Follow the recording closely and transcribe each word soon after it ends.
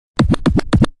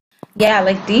Yeah,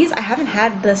 like these, I haven't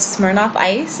had the Smirnoff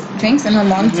Ice drinks in a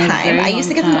long time. I used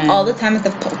to get them all the time at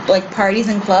the like parties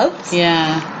and clubs.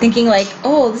 Yeah. Thinking like,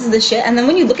 oh, this is the shit. And then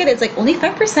when you look at it, it's like only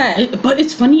 5%. But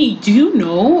it's funny. Do you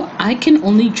know I can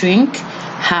only drink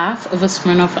half of a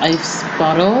Smirnoff Ice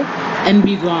bottle and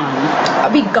be gone.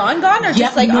 I'll be gone or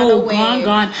just like on the way?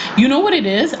 Gone. You know what it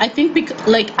is? I think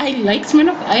like I like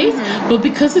Smirnoff Ice, but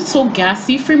because it's so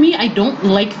gassy for me, I don't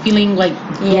like feeling like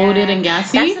bloated and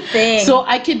gassy. That's the thing. So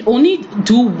I could only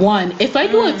do one. If I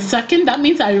do a second, that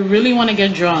means I really want to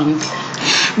get drunk.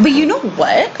 But you know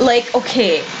what? Like,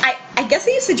 okay, I guess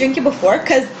I used to drink it before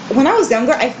because when I was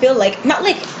younger, I feel like, not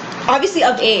like, obviously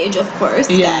of age, of course,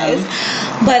 guys,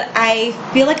 but I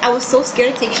feel like I was so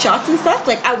scared to take shots and stuff.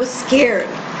 Like, I was scared.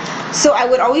 So I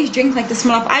would always drink like the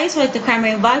Smirnoff Ice or like the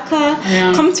cranberry vodka.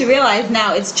 Yeah. Come to realize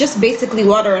now it's just basically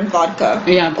water and vodka.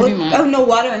 Yeah, pretty much. Oh no,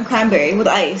 water and cranberry with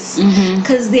ice.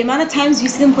 Because the amount of times you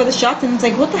see them pour the shots and it's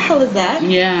like, what the hell is that?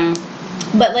 Yeah.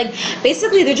 But like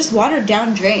basically they're just watered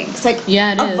down drinks, like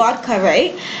of vodka,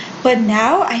 right? But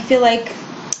now I feel like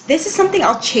this is something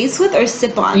I'll chase with or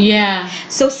sip on. Yeah.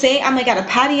 So say I'm like at a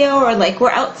patio or like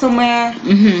we're out somewhere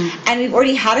and we've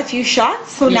already had a few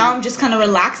shots, so now I'm just kind of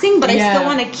relaxing, but I still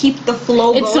want to keep the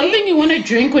flow going. It's something you want to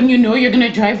drink when you know you're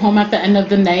gonna drive home at the end of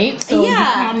the night. So you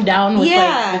calm down with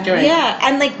like the drink. Yeah,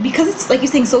 and like because it's like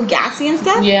you're saying so gassy and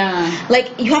stuff. Yeah.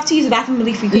 Like you have to use the bathroom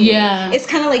really frequently. Yeah. It's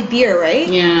kind of like beer, right?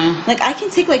 Yeah. Like I can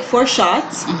take like 4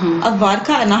 shots of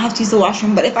vodka and not have to use the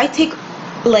washroom, but if I take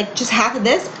like just half of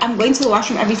this, I'm going to the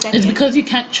washroom every second. It's because you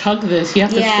can't chug this. You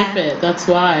have to sip it. That's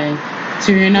why.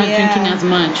 So you're not drinking as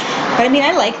much. But I mean,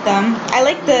 I like them. I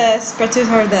like the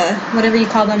spritzers or the whatever you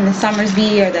call them, the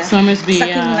Somersby or the Somersby,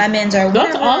 sucking lemons or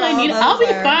whatever. That's all I need. I'll be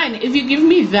fine if you give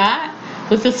me that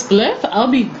with a spliff.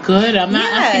 I'll be good. I'm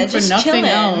not asking for nothing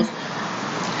else.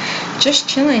 Just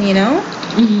chilling, you know.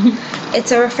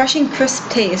 It's a refreshing, crisp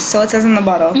taste. So it says in the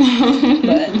bottle.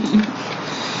 But.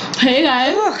 Hey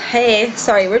guys. Oh, hey,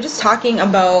 sorry, we're just talking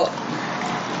about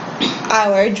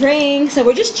our drinks and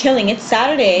we're just chilling. It's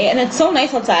Saturday and it's so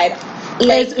nice outside.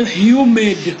 Like, it's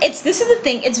humid. This is the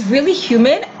thing, it's really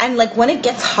humid, and like when it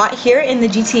gets hot here in the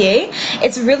GTA,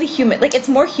 it's really humid. Like it's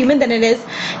more humid than it is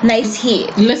nice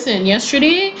heat. Listen,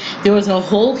 yesterday there was a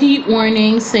whole heat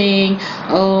warning saying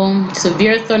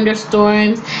severe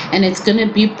thunderstorms and it's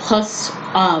gonna be plus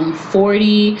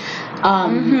 40.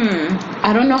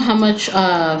 I don't know how much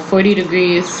 40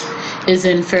 degrees is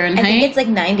in Fahrenheit. I think it's like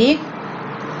 90.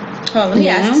 Oh, let me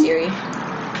ask Siri.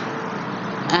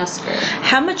 Ask her.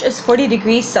 How much is 40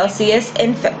 degrees Celsius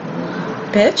in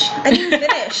Bitch, I didn't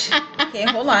finish. Okay,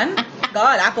 hold on.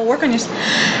 God, Apple, work on your...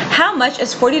 How much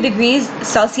is 40 degrees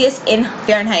Celsius in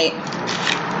Fahrenheit?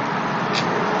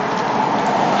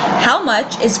 How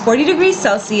much is 40 degrees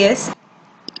Celsius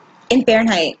in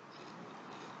Fahrenheit?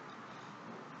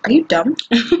 Are you dumb?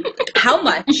 How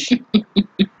much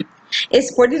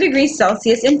is 40 degrees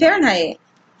Celsius in Fahrenheit?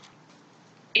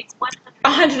 It's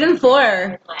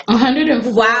 104.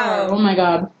 104. Wow. Oh my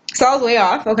god. So I was way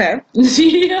off. Okay.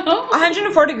 Yeah.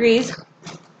 104 degrees.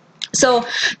 So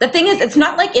the thing is, it's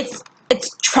not like it's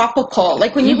tropical.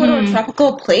 Like when you go to a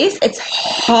tropical place, it's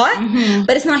hot,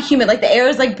 but it's not humid. Like the air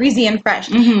is like breezy and fresh.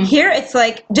 Here, it's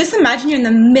like, just imagine you're in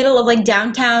the middle of like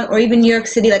downtown or even New York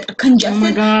City, like a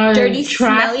congested, dirty,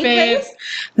 smelly place.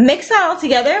 Mix that all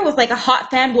together with like a hot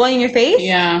fan blowing in your face,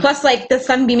 plus like the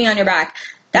sun beaming on your back.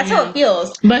 That's how it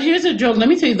feels. But here's a joke. Let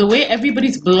me tell you, the way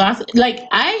everybody's blasting, like,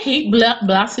 I hate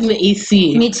blasting the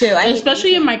AC. Me too.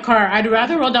 Especially in my car. I'd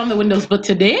rather roll down the windows. But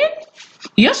today,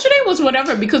 yesterday was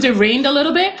whatever because it rained a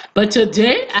little bit. But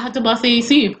today, I had to blast the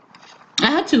AC.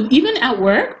 I had to. Even at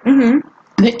work,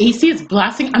 the AC is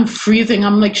blasting. I'm freezing.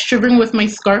 I'm like shivering with my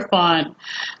scarf on.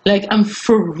 Like, I'm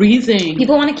freezing.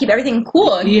 People want to keep everything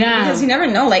cool. Yeah. Because you never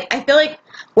know. Like, I feel like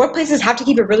workplaces have to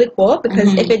keep it really cool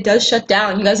because if it does shut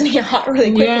down, you guys are gonna get hot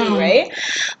really quickly, right?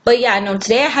 But yeah, no,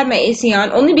 today I had my AC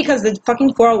on only because the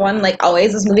fucking 401, like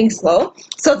always, is moving slow.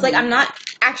 So it's like I'm not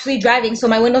actually driving, so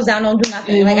my windows down don't do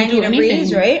nothing. Like I need a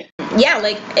breeze, right? Yeah,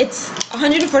 like it's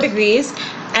 104 degrees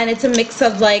and it's a mix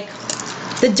of like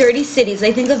the dirty cities.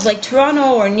 I think of like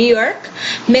Toronto or New York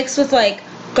mixed with like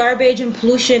garbage and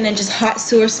pollution and just hot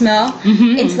sewer smell.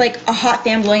 It's like a hot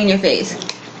fan blowing in your face.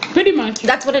 Pretty much.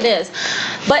 That's what it is.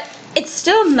 But it's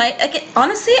still nice. Like,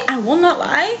 honestly, I will not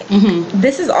lie.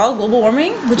 This is all global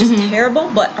warming, which is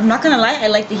terrible, but I'm not going to lie, I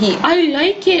like the heat. I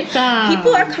like it, fam.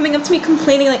 People are coming up to me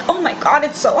complaining like, oh my god,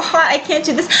 it's so hot, I can't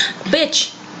do this.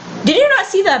 Bitch, did you not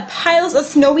see the piles of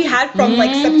snow we had from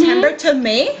like September to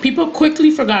May? People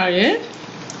quickly forgot it.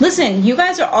 Listen, you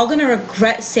guys are all going to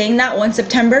regret saying that when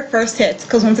September 1st hits.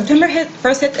 Because when September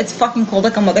 1st hits, it's fucking cold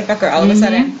like a motherfucker all of a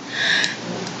sudden.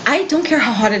 I don't care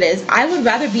how hot it is. I would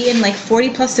rather be in like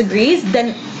 40 plus degrees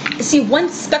than see one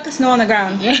speck of snow on the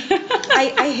ground.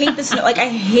 I hate the snow. Like, I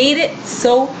hate it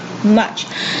so much.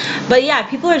 But yeah,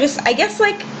 people are just, I guess,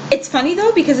 like, it's funny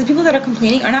though, because the people that are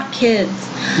complaining are not kids.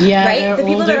 Yeah, right? The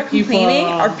people that are complaining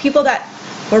are people that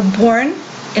were born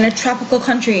in a tropical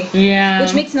country. Yeah.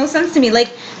 Which makes no sense to me. Like,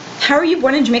 how are you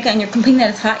born in Jamaica and you're complaining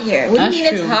that it's hot here? What do you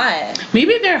mean true. it's hot?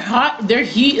 Maybe they're hot. Their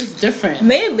heat is different.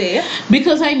 Maybe.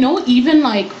 Because I know even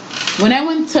like when I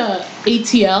went to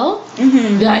ATL,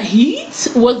 the heat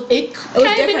was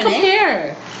can't even different,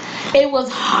 compare. It was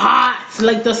hot,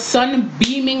 like the sun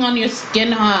beaming on your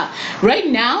skin hot. Right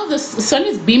now, the sun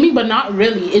is beaming, but not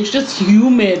really. It's just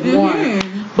humid, warm.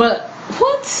 But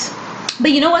what?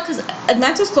 But you know what? Because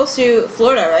Atlanta's close to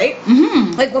Florida, right?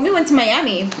 Like when we went to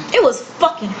Miami, it was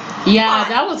fucking hot. Yeah,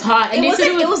 that was hot. And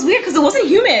it was weird because it wasn't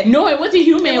humid. No, it wasn't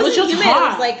humid. It was just humid. hot. It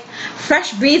was like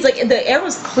fresh breeze. Like the air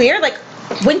was clear, like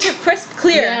winter crisp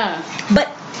clear. Yeah.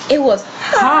 But it was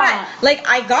hot. Like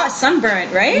I got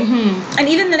sunburned, right? And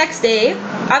even the next day,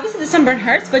 obviously the sunburn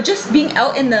hurts, but just being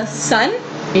out in the sun,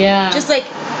 just like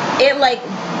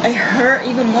it hurt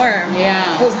even more.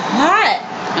 Yeah. It was hot.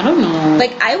 I don't know.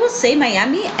 Like, I will say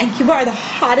Miami and Cuba are the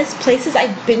hottest places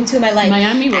I've been to in my life.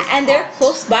 Miami was and they're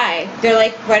close by. They're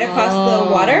like right across the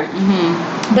water.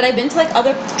 But I've been to like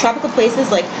other tropical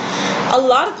places, like a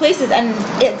lot of places, and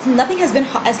nothing has been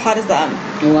as hot as them.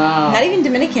 Wow. Not even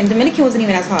Dominican. Dominican wasn't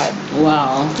even as hot.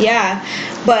 Wow. Yeah,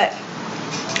 but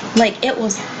like it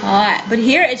was hot. But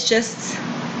here it's just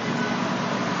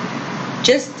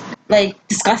like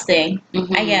disgusting,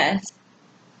 I guess.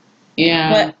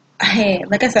 Yeah. But hey,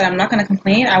 like I said, I'm not gonna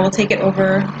complain. I will take it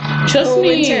over. Trust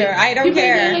me. Winter. I don't People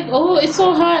care. are like, oh, it's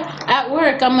so hot at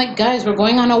work. I'm like, guys, we're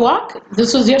going on a walk.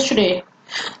 This was yesterday.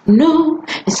 No,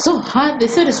 it's so hot. They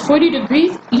said it's 40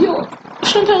 degrees. Yo,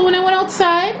 Chantal, when I went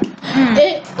outside,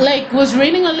 it like was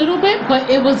raining a little bit, but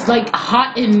it was like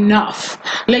hot enough.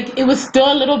 Like it was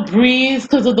still a little breeze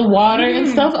because of the water and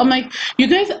stuff. I'm like, you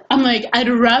guys. I'm like, I'd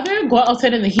rather go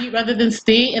outside in the heat rather than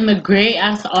stay in the gray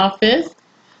ass office.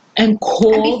 And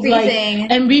cold,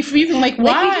 and be freezing. Like, why?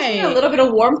 Like, you just need a little bit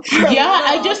of warmth.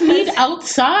 I just need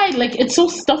outside. Like, it's so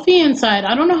stuffy inside.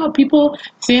 I don't know how people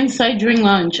stay inside during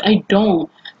lunch. I don't.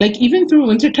 Like, even through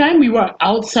wintertime, we were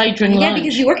outside during lunch. Yeah,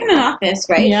 because you work in an office,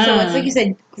 right? Yeah. So it's like you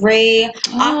said, gray,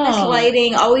 office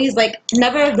lighting, always like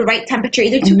never the right temperature,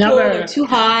 either too cold or too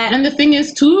hot. And the thing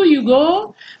is, too, you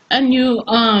go and you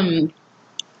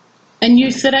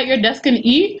sit at your desk and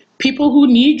eat. People who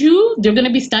need you, they're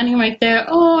gonna be standing right there.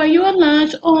 Oh, are you on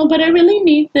lunch? Oh, but I really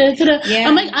need this. Yeah.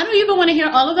 I'm like, I don't even want to hear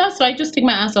all of that, so I just take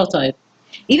my ass outside.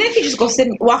 Even if you just go sit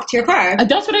and walk to your car.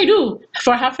 That's what I do.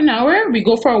 For half an hour, we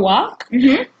go for a walk.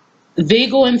 They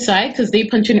go inside because they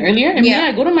punch in earlier, and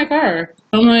I go to my car.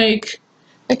 I'm like,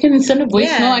 I can send a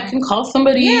voice note. I can call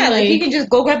somebody. Yeah, like you can just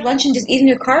go grab lunch and just eat in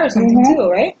your car or something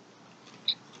too, right?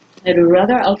 I'd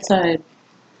rather outside.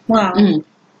 Wow.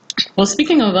 Well,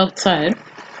 speaking of outside.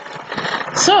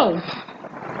 So,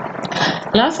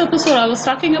 last episode I was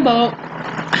talking about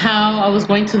how I was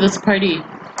going to this party.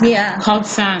 Yeah. Called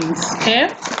Sands. Okay?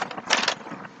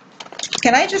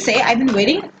 Can I just say, I've been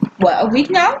waiting, a week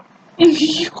now?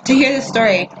 to hear the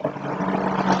story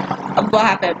of what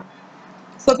happened.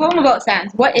 So tell them about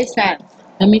Sands. What is Sands?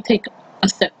 Let me take a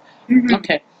sip.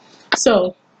 Okay.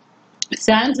 So,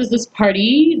 Sands is this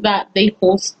party that they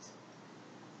host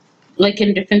like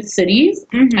in different cities.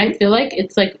 I feel like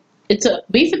it's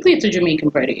basically a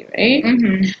Jamaican party, right?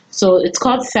 So it's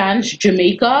called Sands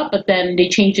Jamaica, but then they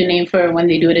change the name for when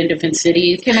they do it in different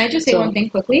cities. Can I just say one thing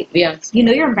quickly? Yes. You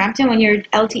know you're in Brampton when your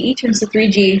LTE turns to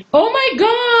 3G. Oh my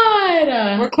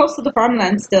god! We're close to the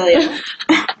farmland still, yeah.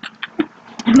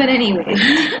 But anyway.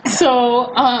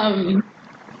 So,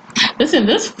 listen,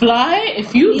 this fly,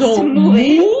 if you don't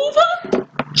move...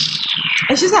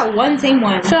 It's just that same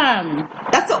one. Fam.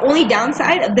 That's the only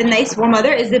downside of the nice warm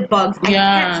weather is the bugs. I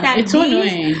can't stand it's so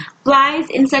annoying. Flies,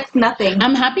 insects, nothing.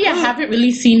 I'm happy I haven't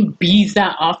really seen bees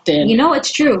that often. You know,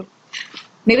 it's true.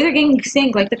 Maybe they're getting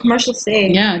extinct, like the commercials say.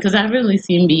 Yeah, because I haven't really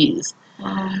seen bees.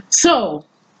 Wow. So,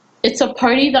 it's a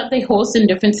party that they host in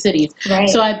different cities. Right.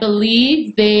 So I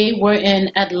believe they were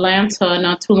in Atlanta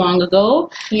not too long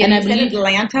ago. Yeah, and I believe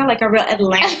Atlanta, like a real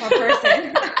Atlanta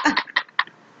person.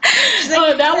 Like,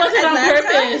 oh, that wasn't Atlanta? on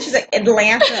purpose. She's like,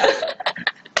 Atlanta.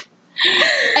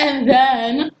 And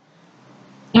then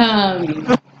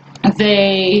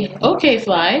they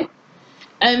fly.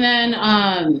 And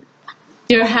then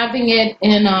they're having it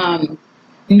in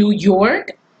New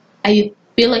York. I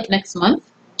feel like next month.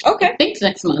 Okay. I think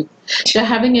next month. They're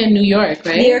having it in New York,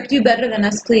 right? New York, do better than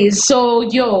us, please. So,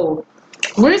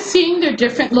 we're seeing their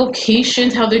different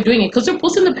locations, how they're doing it, because they're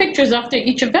posting the pictures after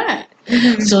each event.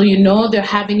 So they're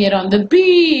having it on the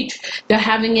beach, they're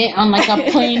having it on like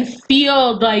a plain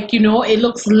field, like it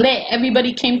looks lit,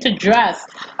 everybody came to dress,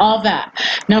 all that.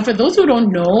 Now for those who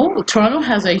don't know, Toronto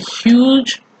has a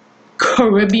huge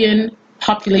Caribbean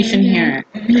population here.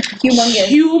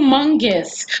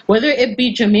 Humongous. Whether it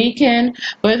be Jamaican,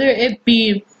 whether it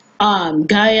be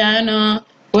Guyana,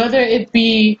 whether it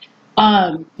be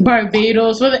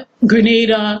Barbados, whether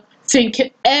Grenada, St.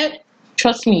 Kitts,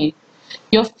 trust me,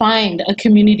 you'll find a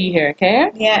community here,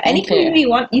 okay? Yeah, any community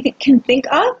you can think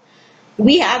of,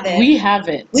 we have it. We have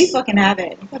it. We fucking have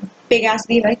it. Big ass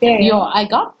bee right there. Yo, I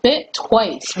got bit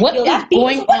twice. What is going on?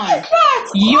 What is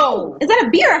that? Yo. Is that a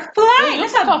bee or a fly?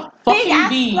 That's a big ass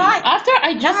bee. fly. After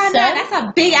I just said... that's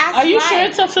a big ass fly. Are you sure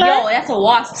it's a fly? Yo, that's a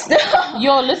wasp.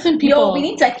 Yo, listen, people. Yo, we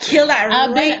need to kill that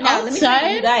I've right been now. Let me tell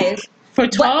you guys. For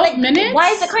 12 minutes? Why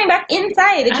is it coming back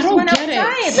inside? It just went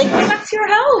outside. Like, go back to your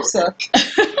house.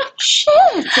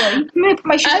 Shit. I'm gonna put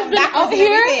my shit I've been back out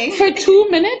here for 2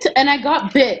 minutes and I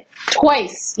got bit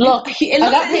twice. Look, I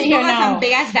got bit here now. Some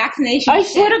big ass vaccination. I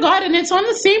swear to God, and it's on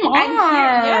the same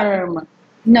arm. Yep.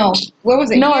 No, where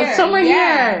was it? No, it's somewhere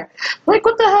here. Like,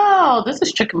 what the hell? This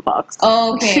is chickenpox.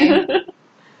 Oh, okay.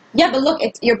 Yeah, but look,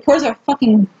 your pores are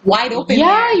fucking wide open.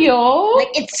 Yeah, there. yo. Like,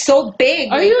 it's so big.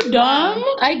 Are you dumb?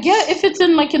 I get if it's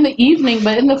in the evening,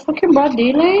 but in the fucking broad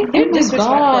daylight? They're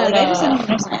disrespectful. I just don't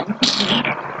understand.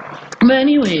 But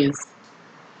anyways.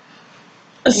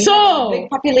 So, big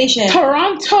population.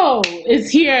 Toronto is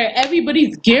here.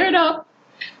 Everybody's geared up,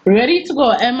 ready to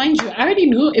go. And mind you, I already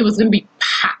knew it was going to be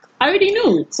packed. I already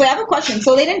knew. So I have a question.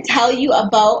 So they didn't tell you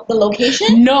about the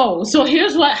location? No. So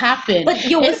here's what happened. But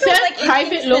it said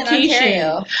private location.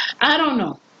 Ontario? I don't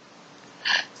know.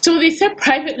 So they said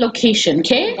private location,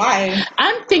 okay? Why?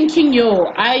 I'm thinking,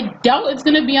 I doubt it's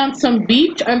gonna be on some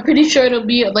beach. I'm pretty sure it'll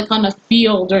be like on a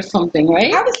field or something,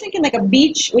 right? I was thinking like a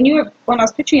beach when I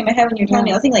was picturing in my head when you were telling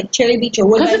me. I was thinking like Cherry Beach or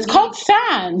Woodland. Because it's called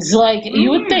Sands, like you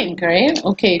would think, right?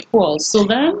 Okay, cool. So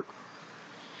then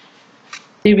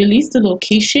they released the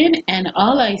location, and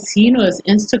all I seen was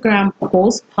Instagram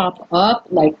posts pop up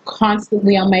like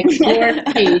constantly on my Explore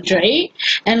page, right?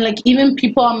 And like even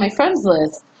people on my friends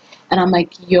list. And I'm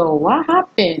like, yo, what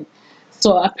happened?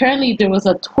 So apparently there was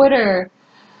a Twitter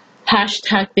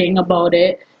hashtag thing about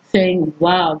it saying,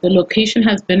 wow, the location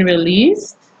has been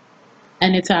released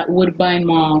and it's at Woodbine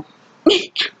Mall.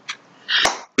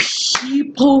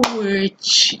 People were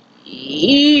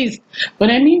cheese. When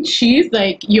I mean cheese,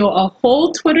 like, a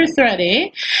whole Twitter thread, eh?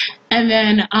 And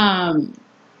then, I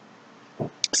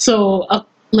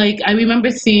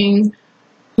remember seeing,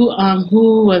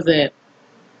 who was it?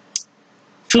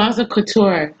 Plaza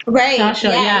Couture. Right. Sasha,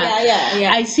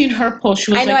 yeah. I seen her post.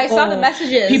 She was I saw the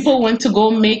messages. People went to go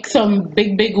make some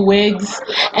big wigs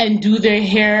and do their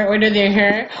hair, order their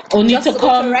hair, only just to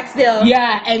come to Rexdale.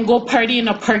 Yeah, and go party in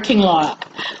a parking lot.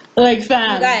 Like,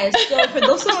 fam. You guys, so for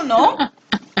those who don't know,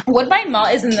 Woodbine Mall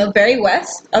is in the very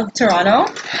west of Toronto,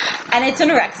 and it's in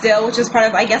Rexdale, which is part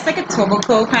of, I guess, like a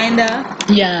Etobicoke kinda.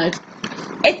 Yeah.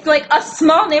 It's like a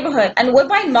small neighborhood, and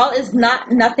Woodbine Mall is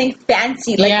nothing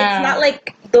fancy. Like, it's not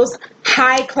like those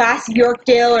high-class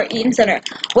Yorkdale or Eaton Center.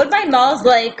 Woodbine Mall is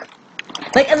like,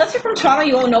 unless you're from Toronto,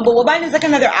 you won't know, but Woodbine is like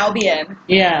another Albion.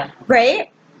 Yeah.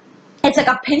 Right? It's like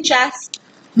a pinch-ass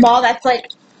mall that's like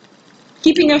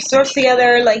keeping your stores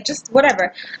together, like just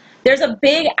whatever. There's a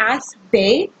big-ass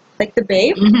bay, like the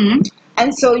bay,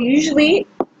 and so usually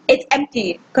it's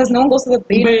empty because no one goes to the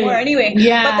bay anymore anyway.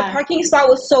 Yeah. But the parking spot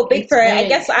was so big for it. I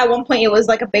guess at one point it was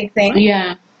like a big thing.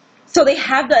 Yeah. So they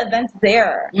have the events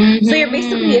there. So you're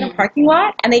basically in a parking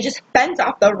lot, and they just fence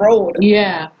off the road.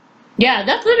 Yeah. Yeah,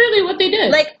 that's literally what they did.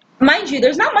 Like, mind you,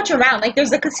 there's not much around. Like,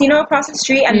 there's a casino across the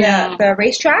street and the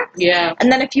racetrack. Yeah.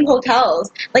 And then a few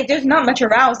hotels. Like, there's not much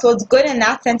around, so it's good in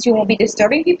that sense. You won't be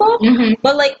disturbing people.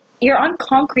 But, like, you're on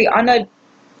concrete on a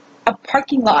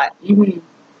parking lot.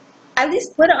 At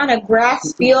least put it on a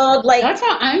grass field. Like, that's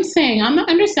what I'm saying. I'm not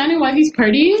understanding why these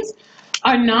parties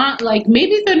are not, like,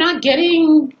 maybe they're not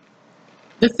getting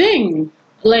the thing,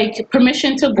 like,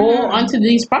 permission to go onto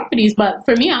these properties. But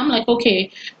for me, I'm like, okay,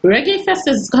 Reggae Fest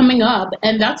is coming up,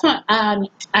 and that's not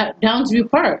at Downsview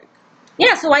Park.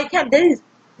 Yeah, so I can't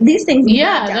these things.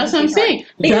 Yeah, that's what I'm saying.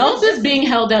 Dells is being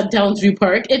held at Downsview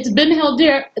Park. It's been held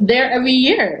there every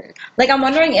year. Like, I'm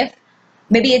wondering if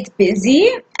maybe it's busy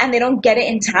and they don't get it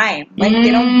in time. Like,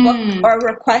 they don't book or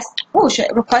request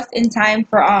in time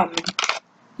for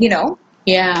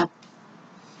Yeah.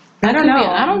 I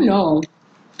don't know.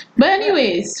 But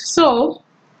anyways, so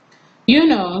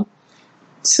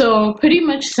pretty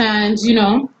much Sands,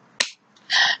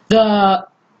 the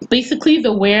basically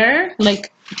the wear,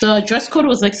 like the dress code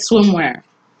was like swimwear.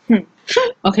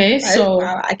 Okay, so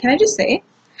can I just say,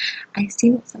 I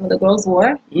see what some of the girls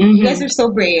wore. Mhm. You guys are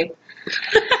so brave.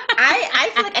 I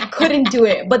feel like I couldn't do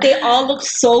it, but they all look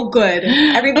so good.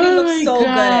 Everybody Oh looks my so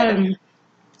God. good.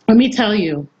 Let me tell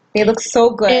you, They look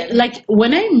so good. it, like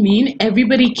when I mean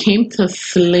everybody came to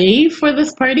slay for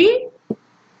this party,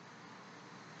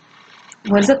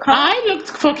 What is it called? I looked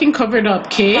fucking covered up,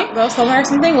 okay? Hot Girl Summer or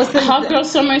something? What's the Hot Girl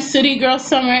Summer, City Girl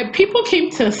Summer. People came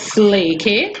to slay,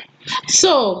 okay?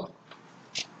 So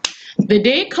the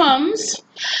day comes,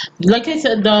 like I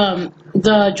said,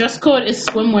 the dress code is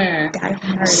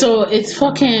swimwear. So it's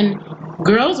fucking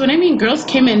girls. When I mean girls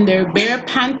came in their bare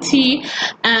panty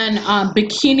and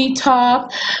bikini top.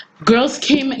 Girls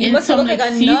came in must some look like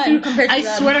like a see nun through. compared to I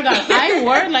them. swear to God, I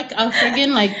wore like a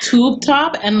friggin' like tube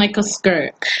top and like a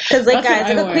skirt. Because like That's what guys, I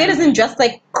like a wore. queen doesn't dress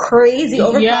like crazy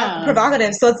over Yeah.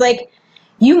 provocative. So it's like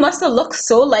you must have looked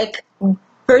so like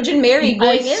Virgin Mary I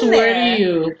going in swear there. to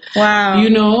you. Wow. You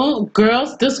know,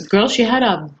 girls, this girl, she had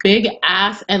a big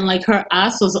ass and like her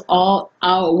ass was all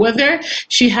out. Whether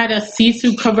she had a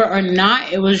see-through cover or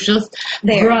not, it was just,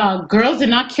 There. bruh, girls did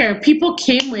not care. People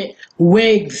came with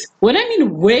wigs. When I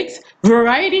mean wigs,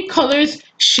 variety colors,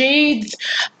 shades,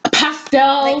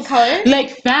 pastels. Like colors? Like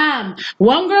fam.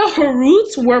 One girl, her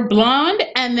roots were blonde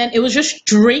and then it was just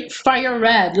straight fire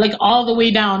red, like all the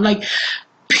way down. Like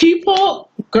people,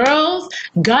 girls,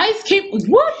 guys came.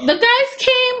 What? The guys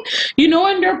came, you know,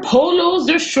 in their polos,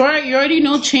 their short, you already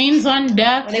know, chains on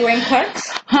deck. Were they wearing Clarks?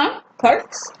 Huh?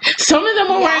 Clarks? Some of them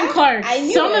were wearing Clarks. I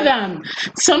knew Some it. of them.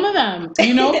 Some of them.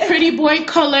 You know, pretty boy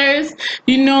colors,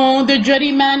 you know, the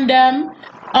Juddy Man them.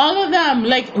 All of them.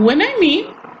 Like, when I mean,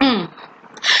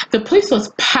 the place was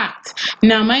packed.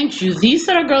 Now, mind you, these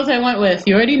are the girls I went with.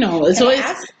 You already know. So Can I it's.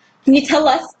 ask? Can you tell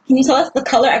us the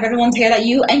color of everyone's hair that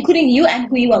you, including you and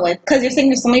who you went with? Because you're saying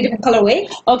there's so many different colorways.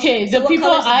 Okay, the what people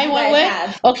colors did I you went guys with.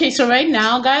 have? Okay, so right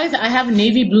now, guys, I have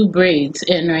navy blue braids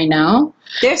in right now.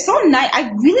 They're so nice. I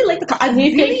really like the color. I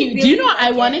Thank really, you. really Do you know like I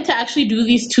it. wanted to actually do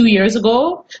these 2 years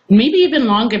ago, maybe even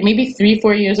longer, maybe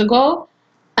 3-4 years ago,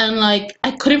 and like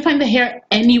I couldn't find the hair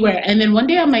anywhere. And then one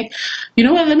day I'm like, you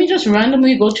know what? Let me just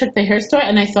randomly go check the hair store,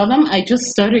 and I saw them. I just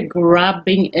started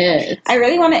grabbing it. I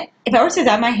really want to. If I were to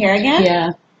dye my hair again,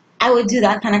 Yeah. I would do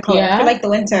that kind of color Yeah. for like the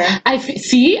winter.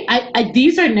 See. I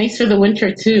these are nice for the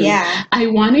winter too. Yeah. I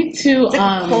wanted to. It's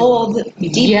like a cold,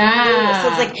 deep yeah. blue. So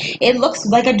it's like it looks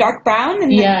like a dark brown,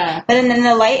 and Yeah. but then in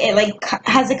the light it like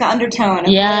has like an undertone.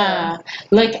 Of Yeah,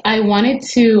 like I wanted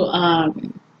to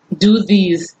do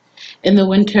these in the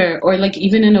winter, or like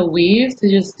even in a wave to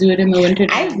just do it in the winter.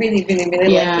 I really, really,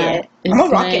 really Yeah, like it. it's I'm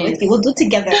gonna rock it nice. with you. We'll do it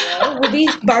together. Bro. We'll be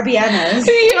Barbianas.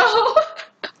 Yo.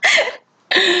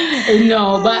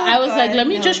 No, but I was God, like, let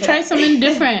me no, just but- try something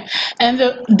different. And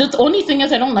the only thing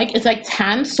is I don't like it's like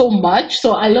tan so much,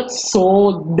 so I look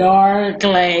so dark.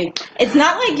 Like It's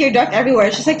not like you're dark everywhere.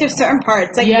 It's just like there's certain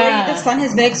parts, like where Yeah. the sun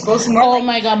has been exposed to more. oh like,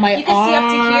 my god, my you can see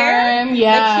up to here. arm,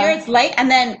 yeah. Like here it's light, and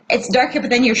then it's dark here, but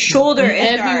then your shoulder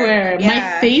is everywhere. dark.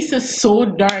 My face is so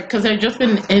dark because I've just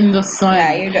been in the sun.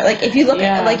 Yeah, you're dark. Like if you look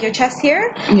Yeah. at like your chest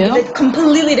here, Yeah. it's a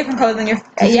completely different color than your.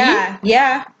 See?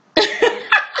 Yeah.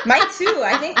 Mine too.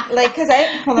 I think like because I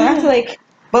hold on I have to like,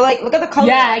 but like look at the color.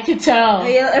 Yeah, I could tell.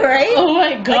 Yeah, right. Oh my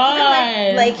Like, look god.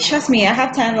 at my, like trust me, I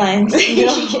have tan lines.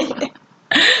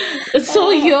 So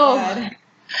Oh, yo, God.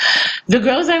 the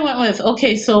girls I went with.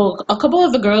 Okay, so a couple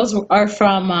of the girls are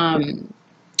from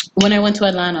when I went to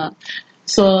Atlanta.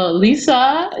 So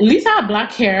Lisa had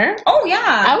black hair. Oh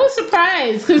yeah. I was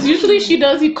surprised because usually she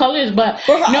does the colors, but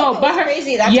Well, her no, outfit but was her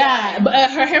crazy, that's yeah, why. but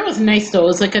her hair was nice though. It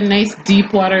was like a nice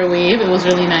deep water wave. It was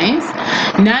really nice.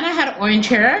 Nana had orange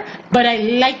hair, but I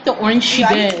liked the orange she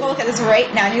I need did. to go look at this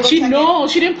right now. You go She check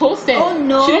she didn't post it. Oh,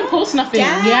 no? She didn't post nothing.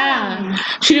 Damn. Yeah,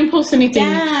 she didn't post anything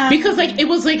Damn. because like it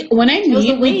was like when I was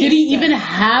meet, a we didn't waste. even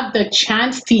have the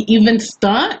chance to even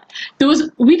stunt.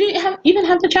 We didn't even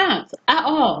have the chance at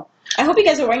all. I hope you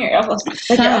guys are wearing your outfits,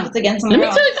 like your outfits again Let somewhere me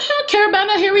else. tell you,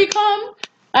 Caravana, here we come.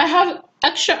 I have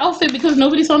extra outfit because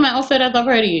nobody saw my outfit at the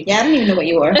party. Yeah, I don't even know what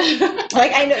you wore.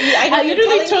 Like I know I you're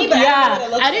literally telling took me, but I don't know what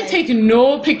it looks I didn't like. take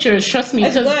no pictures, trust me,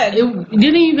 That's because good. it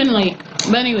didn't even like.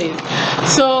 But anyways,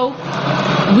 so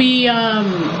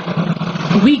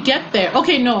we get there.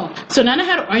 Okay, no. So Nana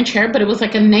had orange hair, but it was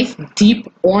like a nice deep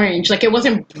orange. Like it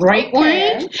wasn't bright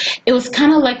Okay. orange. It was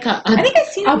kind of like I think I've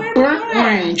seen a her wear it burnt before.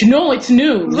 orange. No, it's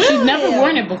new. She's Really? never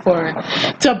worn it before.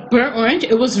 It's a burnt orange.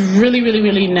 It was really, really,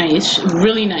 really nice.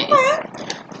 Really nice.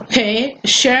 Okay,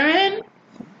 Sharon,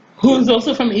 who's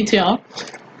also from ETL,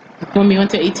 when we went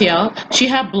to ATL. She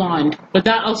had blonde, but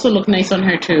that also looked nice on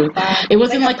her too. It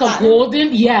wasn't like a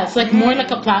golden, yes, like more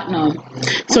like a platinum.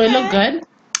 So it looked good.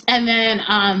 And then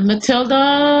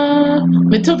Matilda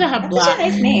had That's black. such a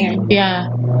nice name. Yeah,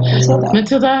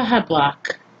 Matilda had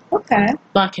black. Okay.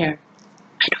 Black hair.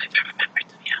 I don't even remember,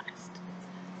 to be honest.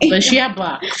 But she had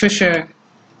black for sure.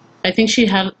 I think she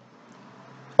had.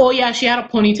 Oh yeah, she had a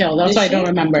ponytail. That's why I don't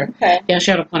remember. Okay. Yeah,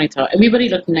 she had a ponytail. Everybody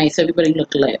looked nice. Everybody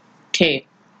looked lit. Okay.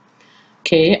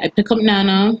 I pick up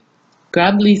Nana,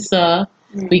 grab Lisa.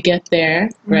 We get there,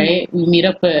 right? We meet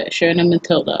up with Sharon and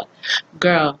Matilda.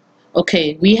 Girl,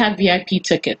 okay, we have VIP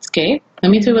tickets, okay? Let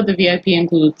me tell you what the VIP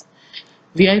includes.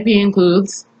 VIP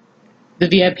includes the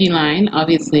VIP line,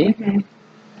 obviously.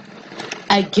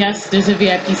 I guess there's a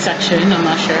VIP section, I'm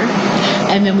not sure.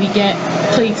 And then we get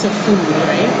plates of food,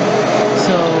 right?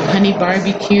 So honey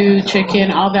barbecue,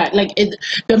 chicken, all that. Like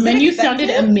the menu sounded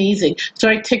amazing. So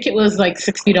our ticket was like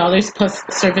 $60 plus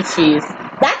service fees.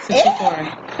 That's 64.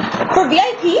 it? For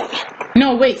VIP?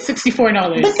 No, wait,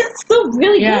 $64. But that's still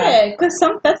really good. Because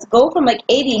some fets go from like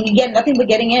 80 and you get nothing but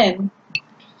getting in.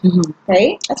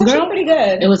 Right? That's actually pretty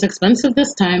good. It was expensive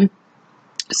this time.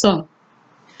 So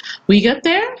we get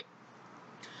there.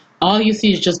 All you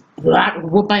see is just black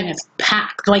Woodbine is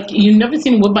packed. Like, you've never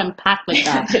seen Woodbine packed like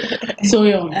that. So,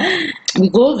 we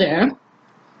go there.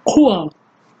 Cool.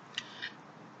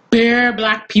 Bare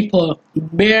black people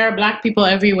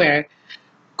everywhere.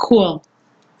 Cool.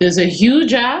 There's a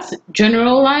huge ass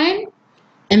general line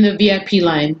and the VIP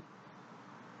line.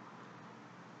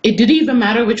 It didn't even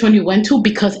matter which one you went to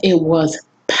because it was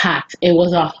packed. It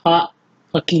was a hot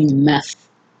fucking mess.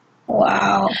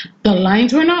 Wow. The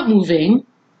lines were not moving.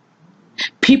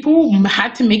 People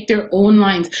had to make their own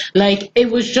lines. Like,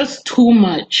 it was just too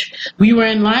much. We were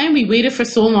in line. We waited for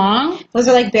so long. Was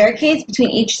there like barricades between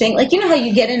each thing? Like, you know how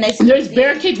you get in nice and There's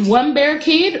barricades, one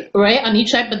barricade, right, on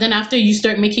each side, but then after you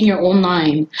start making your own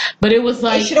line. But it was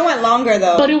like... It should have went longer,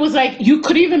 though. But it was like, you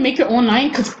couldn't even make your own line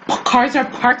because cars are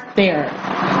parked there.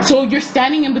 So you're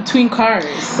standing in between cars.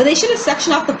 But they should have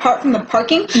sectioned off the part from the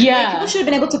parking. Yeah. Like, people should have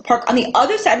been able to park on the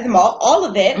other side of the mall, all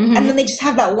of it, and then they just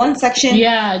have that one section.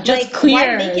 Yeah, just like, clear.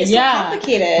 Why make it so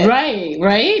complicated?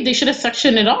 Right. They should have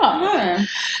sectioned it off.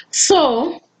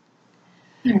 So,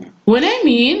 when I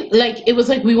mean, like, it was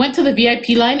like we went to the VIP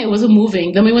line, it wasn't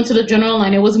moving. Then we went to the general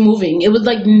line, it wasn't moving. It was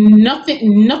like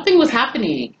nothing was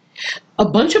happening. A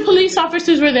bunch of police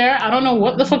officers were there. I don't know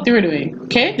what the fuck they were doing.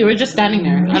 Okay? They were just standing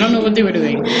there. I don't know what they were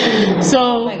doing.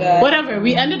 So, whatever.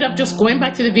 We ended up just going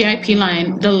back to the VIP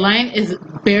line. The line is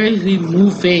barely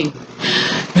moving.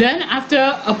 Then, after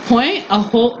a point,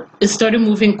 it started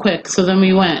moving quick. So then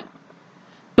we went.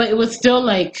 But it was still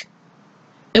like,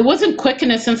 it wasn't quick in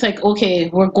a sense like, okay,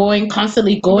 we're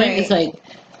constantly going. Right. It's like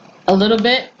a little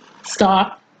bit,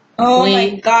 stop. Oh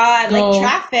wait, my God, go, like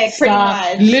traffic, stop,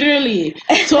 pretty much. Literally.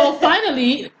 So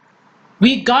finally,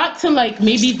 we got to like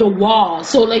maybe the wall.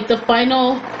 So like the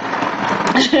final...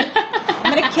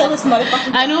 I'm gonna kill this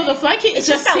motherfucking fly. I know, the fly kit is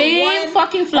the same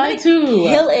fucking fly too.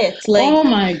 Kill it. Like, oh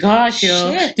my gosh,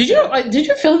 yo. Shit. Did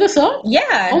you fill this up?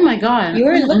 Yeah. Oh my God. You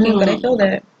weren't looking, but I filled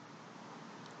it.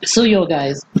 So yo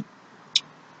guys,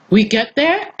 we get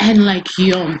there and like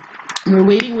yo, we're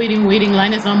waiting,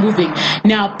 line is not moving.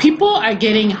 Now people are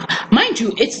getting, mind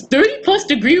you, it's 30 plus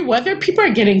degree weather, people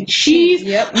are getting cheese,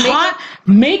 hot,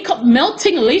 makeup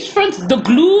melting, lace fronts, the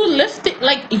glue lifting,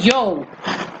 like yo,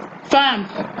 fam.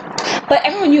 But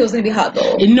everyone knew it was gonna be hot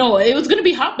though. No, it was gonna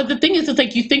be hot, but the thing is, it's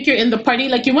like you think you're in the party,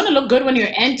 like you wanna look good when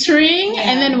you're entering,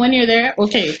 and then when you're there,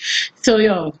 okay. So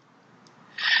yo,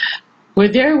 we're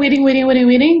there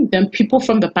waiting. Then people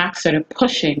from the back started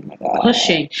pushing.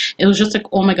 It was just like,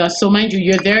 oh my God. So mind you,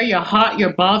 you're there, you're hot,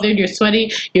 you're bothered, you're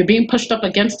sweaty, you're being pushed up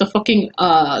against the fucking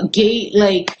gate,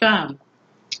 like fam.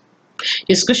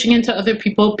 You're squishing into other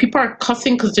people. People are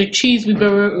cussing because they're cheese. We've been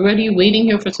already waiting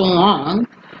here for so long.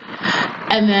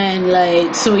 And then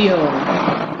like, so yo.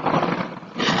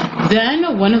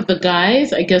 Then one of the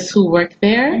guys, I guess, who worked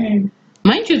there,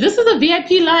 mind you, this is a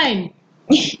VIP line.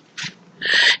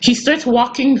 He starts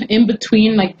walking in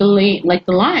between like the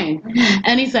line,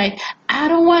 and he's like, I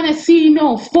don't want to see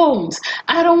no phones.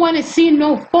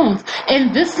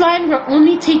 In this line, we're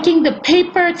only taking the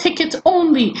paper tickets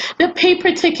only. The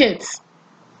paper tickets.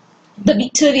 To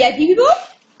the VIP people?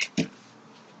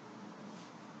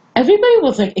 Everybody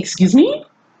was like, excuse me?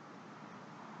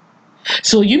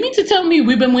 So you mean to tell me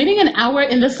we've been waiting an hour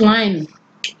in this line,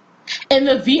 in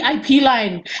the VIP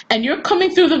line, and you're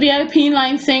coming through the VIP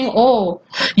line saying, oh,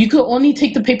 you could only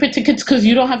take the paper tickets because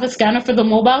you don't have a scanner for the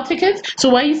mobile tickets? So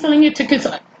why are you selling your tickets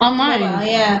online?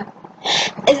 Yeah.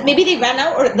 Maybe they ran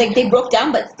out or like they broke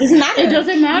down, but it doesn't matter. It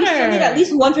doesn't matter. You still need at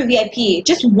least one for VIP.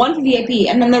 Just one for VIP,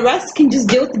 and then the rest can just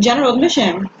deal with the general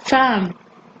admission. Fam.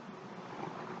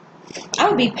 I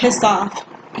would be pissed off.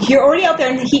 You're already out there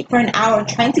in the heat for an hour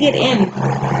trying to get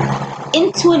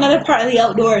into another part of the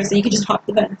outdoors, so you could just hop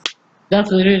the fence.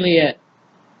 That's literally it.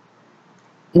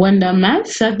 When the man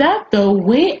said that, the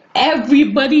way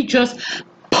everybody just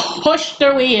pushed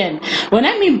their way in. When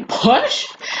I mean push,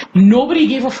 nobody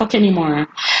gave a fuck anymore.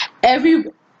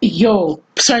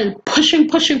 Pushing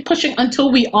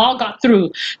until we all got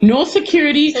through. No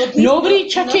security, So nobody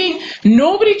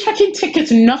checking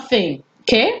tickets, nothing.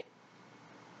 Okay?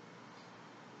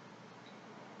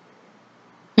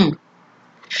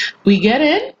 We get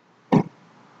in.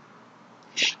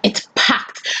 It's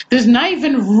packed. There's not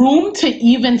even room to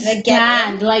even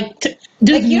stand.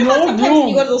 There's you know how no sometimes when room.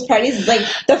 you go to those parties, like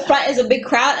the front is a big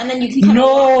crowd, and then you can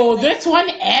No, this one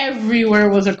everywhere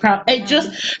was a crowd. It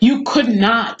just you could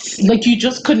not, you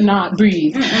just could not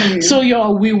breathe. So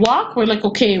we walk. We're like,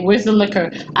 okay, where's the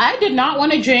liquor? I did not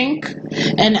want to drink,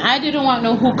 and I didn't want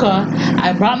no hookah.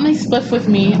 I brought my spliff with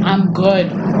me. I'm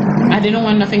good. I didn't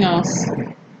want nothing else.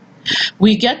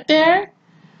 We get there.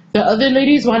 The other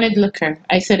ladies wanted liquor.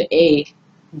 I said, "Hey,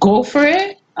 go for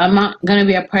it. I'm not gonna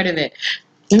be a part of it."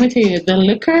 Let me tell you, the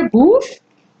liquor booth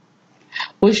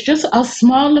was just a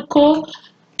small little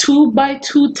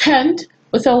 2x2 tent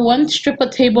with a one strip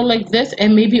of table like this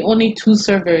and maybe only 2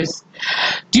 servers.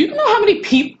 Do you know how many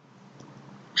people?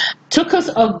 Took us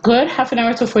a good half an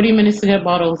hour to 40 minutes to get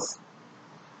bottles.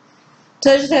 So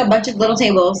there's just like a bunch of little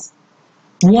tables.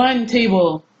 One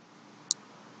table.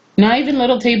 Not even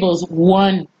little tables.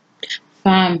 One.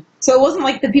 Fam. So it wasn't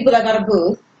like the people that got a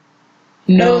booth.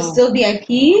 No. But it was still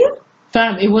VIP?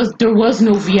 Fam, there was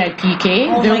no VIP, okay?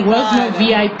 Oh there my was God. no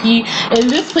VIP. In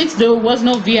this place, there was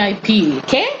no VIP,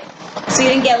 okay? So you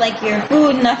didn't get like your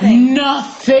food, nothing?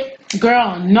 Nothing.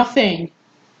 Girl, nothing.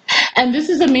 And this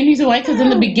is the main reason why, because in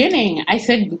the beginning, I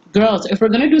said, girls, if we're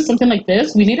going to do something like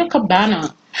this, we need a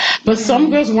cabana. But some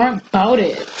girls weren't about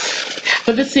it.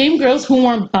 But the same girls who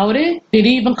weren't about it, they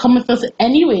didn't even come with us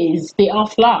anyways. They all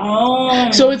flopped.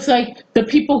 Oh. So it's like the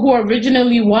people who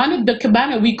originally wanted the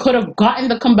cabana, we could have gotten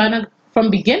the cabana from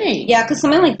beginning. Yeah, because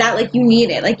something like that, like you need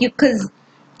it. Because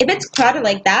if it's crowded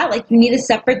like that, like you need a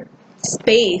separate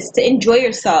space to enjoy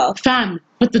yourself. Fam,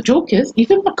 but the joke is,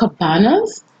 even the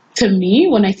cabanas, to me,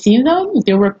 when I seen them,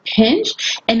 they were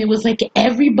pinched, and it was like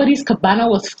everybody's cabana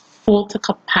was full to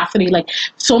capacity. Like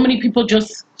so many people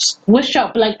just squish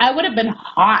up. Like I would have been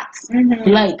hot,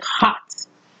 like hot.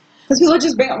 Because people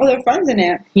just bring all their friends in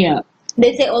there. Yeah.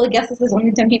 They say, oh, the guest list is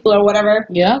only 10 people or whatever.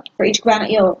 Yeah. For each cabana.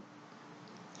 Yo,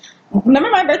 remember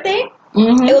my birthday?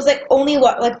 Mm-hmm. It was like only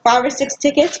 5 or 6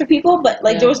 tickets for people, but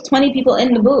there was 20 people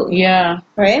in the booth. Yeah.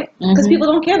 Right? Because people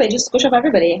don't care. They just squish up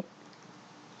everybody.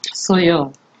 So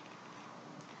yo.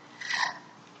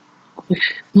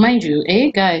 Mind you,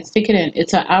 guys, take it in.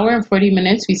 It's an hour and 40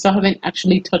 minutes. We still haven't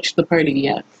actually touched the party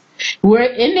yet. We're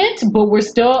in it, but we're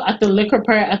still at the liquor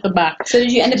part at the back. So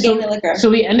did you end up getting the liquor? So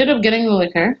we ended up getting the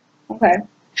liquor. Okay.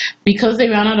 Because they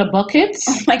ran out of buckets.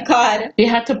 Oh my God. They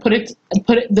had to put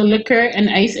the liquor and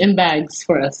ice in bags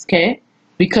for us, okay?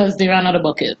 Because they ran out of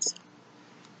buckets.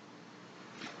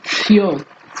 Yo,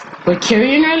 we're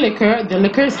carrying our liquor. The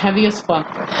liquor is heavy as fuck.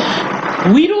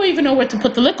 We don't even know where to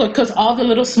put the liquor because all the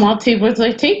little small tables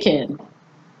are taken.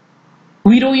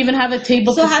 We don't even have a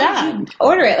table to stand. So how did you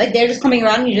order it? Like they're just coming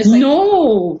around and you just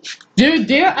No. They're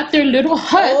there at their little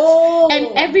hut and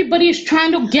everybody's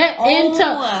trying to get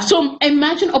into. So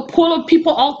imagine a pool of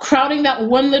people all crowding that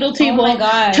one little table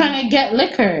trying to get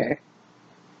liquor.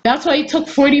 That's why it took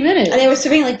 40 minutes. And they were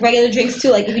serving like regular drinks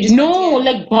too, like if you just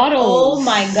like bottles. Oh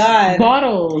my God.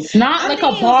 Bottles, not like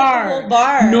a bar. Like a whole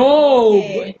bar. No,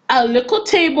 okay. A little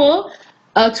table,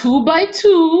 a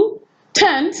 2x2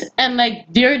 tent, and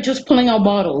they're just pulling out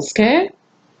bottles. Okay.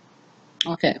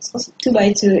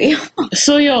 2x2.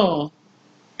 So yo,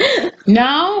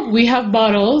 now we have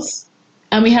bottles,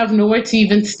 and we have nowhere to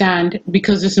even stand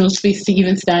because there's no space to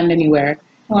even stand anywhere.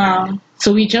 Wow.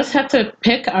 So we just had to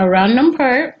pick a random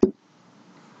part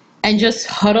and just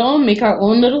huddle, make our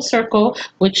own little circle,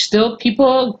 which still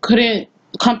people couldn't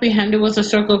comprehend it was a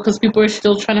circle because people were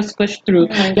still trying to squish through.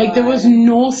 Oh there was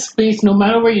no space. No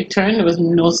matter where you turn, there was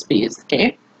no space.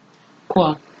 Okay?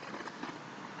 Cool.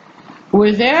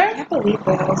 We're there. I can't believe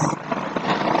this.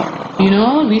 You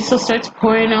know, Lisa starts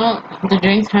pouring out the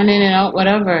drinks, handing it out,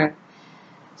 whatever.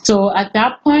 So at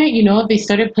that point, they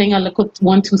started playing a little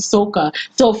 1-2 soca.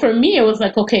 So for me, it was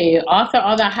like, okay, after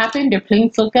all that happened, they're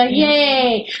playing soca,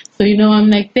 yay! So I'm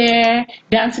like there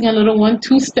dancing a little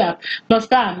 1-2 step. But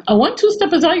fam, a 1-2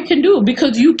 step is all you can do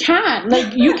because you can't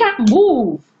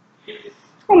move.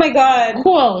 Oh my god.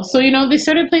 Cool. So they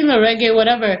started playing the reggae,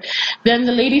 whatever. Then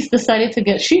the ladies decided to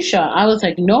get shisha. I was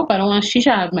like, nope, I don't want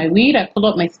shisha. I have my weed. I pulled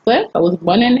up my split. I was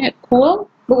bunning it. Cool.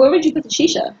 But where would you put the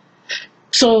shisha?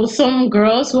 So some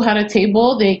girls who had a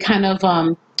table, they kind of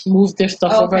moved their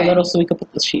stuff over a little so we could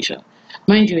put the shisha.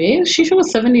 Mind you, shisha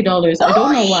was $70. I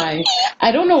don't know why.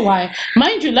 I don't know why.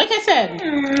 Mind you, like I said,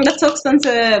 that's so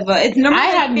expensive. It's normally I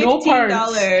had no parts.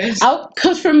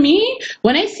 Because for me,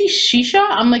 when I see shisha,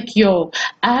 I'm like, yo,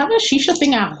 I have a shisha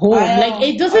thing at home. Like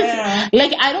it doesn't,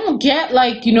 like I don't get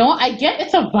I get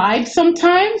it's a vibe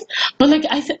sometimes, but like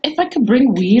I said, if I could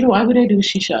bring weed, why would I do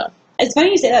shisha? It's funny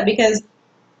you say that because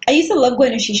I used to love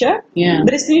going to shisha. Yeah.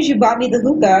 But as soon as you bought me the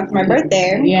hookah for my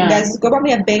birthday, you guys go bought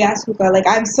me a big ass hookah. Like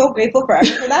I'm so grateful for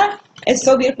that. It's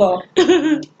so beautiful.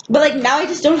 But like now I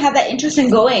just don't have that interest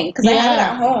in going because I have it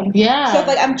at home. Yeah. So if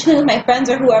like I'm chilling with my friends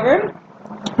or whoever,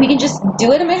 we can just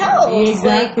do it in my house.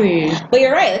 Exactly. Like, but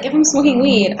you're right. Like if I'm smoking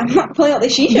weed, I'm not pulling out the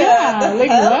shisha. Yeah. Like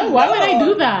what? Why would I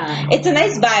do that? It's a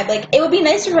nice vibe. Like it would be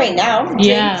nicer right now.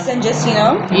 Drinks and just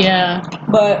Yeah.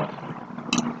 But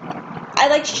I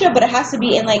like shisha, but it has to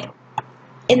be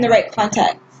in the right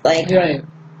context. Like right.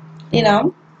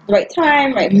 The right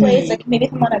time, right place. Like maybe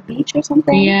if I'm on a beach or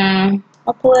something. Yeah.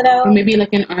 I'll pull it out. Or maybe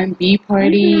like an R&B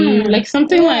party. Like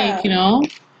something like,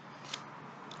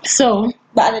 So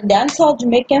but at a dance hall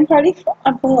Jamaican party,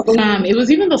 I'm pulling out the weed. It was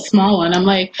even the small one. I'm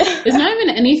like, it's not even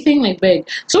anything like big.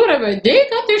 So whatever, they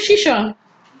got their shisha.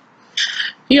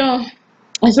 Yo,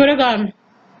 I swear to God.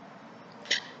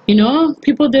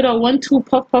 People did a 1-2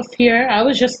 puff here. I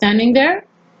was just standing there.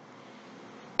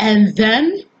 And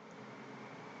then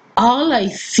all I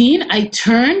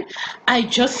turned, I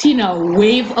just seen a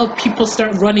wave of people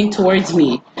start running towards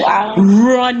me. Wow.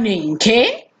 Running,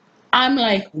 okay? I'm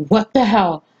like, what the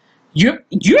hell? You're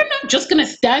not just gonna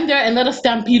stand there and let a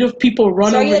stampede of people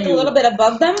run over you. So are you a little bit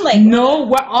above them? No,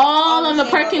 we're all on the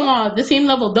parking lot, the same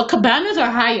level. The cabanas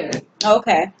are higher.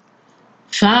 Okay.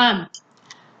 Fam.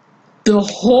 The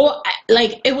whole,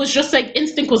 it was just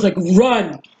instinct was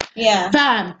run. Yeah.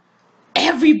 Fam,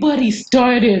 everybody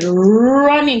started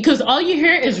running because all you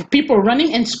hear is people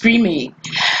running and screaming.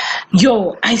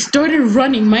 Yo, I started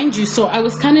running, mind you, so I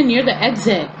was kind of near the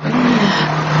exit.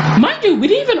 Mind you, we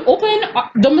didn't even open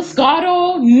the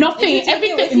Moscato, nothing,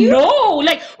 everything. No,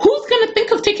 who's gonna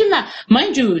think of taking that?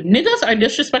 Mind you, niggas are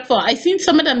disrespectful. I seen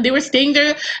some of them, they were staying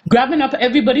there, grabbing up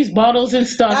everybody's bottles and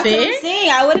stuff. That's what I'm saying.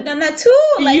 I would have done that too.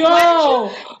 Yo,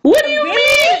 what do you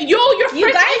mean? Yo,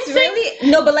 you guys really?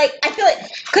 No, but I feel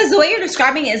because the way you're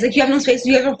describing it is you have no space.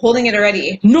 You guys are holding it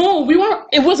already. No, we weren't.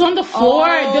 It was on the floor.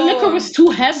 The liquor was too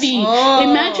heavy.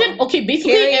 Imagine, okay,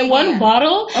 basically in one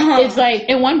bottle, it's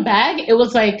in one bag, it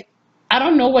was I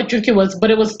don't know what drink it was,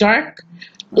 but it was dark,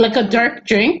 like a dark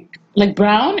drink, like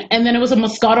brown, and then it was a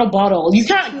Moscato bottle. You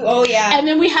can't. Oh yeah. And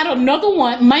then we had another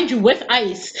one, mind you, with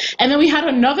ice, and then we had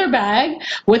another bag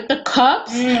with the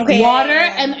cups, water,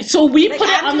 and so we put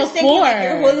it on the floor.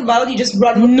 You're holding the bottle, you just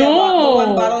run with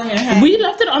one bottle in your hand. We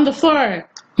left it on the floor,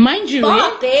 mind you.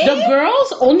 The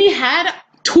girls only had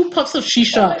 2 puffs of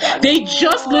shisha. They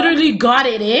just literally got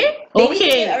it, eh? They need to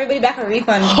give everybody back a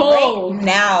refund right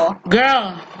now.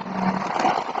 Girl.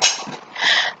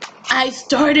 I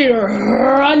started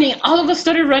running. All of us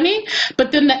started running,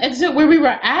 but then the exit where we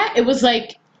were at, it was a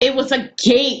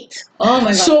gate. Oh my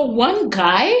God. So one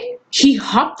guy, he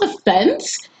hopped the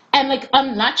fence and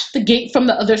unlatched the gate from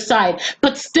the other side.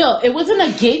 But still, it wasn't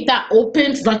a gate that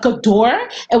opens like a door.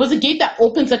 It was a gate that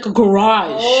opens like a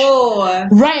garage. Oh.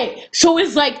 Right. So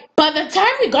it's by the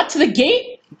time we got to the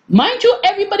gate, mind you,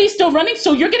 everybody's still running,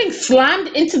 so you're getting slammed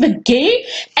into the gate,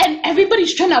 and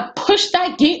everybody's trying to push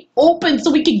that gate open so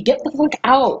we can get the fuck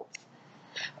out.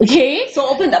 Okay? So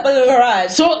opened up in the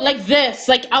garage. So this,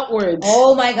 outwards.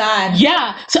 Oh my God.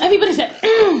 Yeah. So everybody's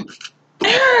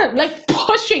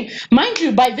pushing. Mind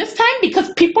you, by this time,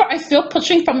 because people are still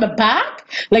pushing from the back,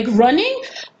 running,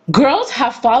 girls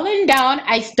have fallen down.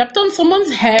 I stepped on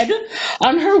someone's head,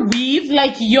 on her weave.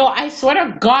 Yo, I swear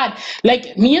to God.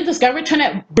 Me and this guy were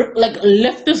trying to,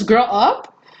 lift this girl up.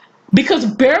 Because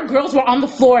bare girls were on the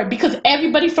floor. Because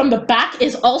everybody from the back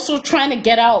is also trying to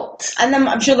get out. And then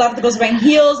I'm sure a lot of the girls wearing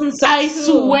heels and stuff. I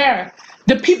swear.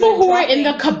 The people who were in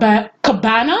the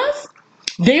cabanas,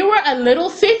 they were a little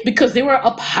safe because they were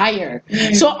up higher.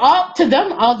 So to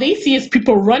them, all they see is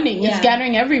people running and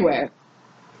scattering everywhere.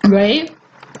 Right?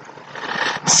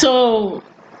 So,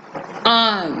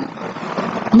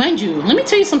 Mind you, let me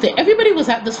tell you something. Everybody was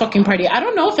at this fucking party. I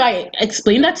don't know if I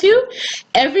explained that to you.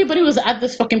 Everybody was at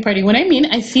this fucking party. When I mean,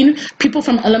 I seen people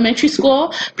from elementary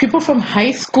school, people from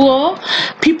high school,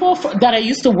 that I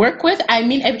used to work with. I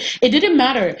mean, it didn't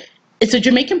matter. It's a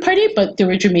Jamaican party, but there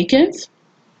were Jamaicans.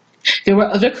 There were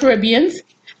other Caribbeans.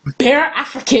 Bare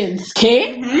Africans,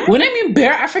 okay? When I mean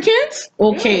bare Africans,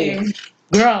 okay. Really?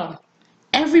 Girl,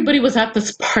 everybody was at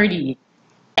this party.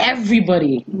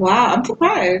 Everybody. Wow, I'm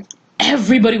surprised.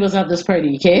 Everybody was at this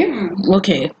party, okay?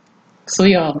 Okay. So,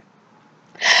 y'all,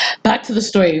 back to the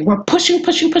story. We're pushing.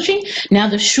 Now,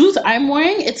 the shoes I'm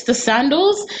wearing, it's the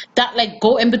sandals that, like,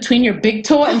 go in between your big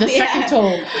toe and the second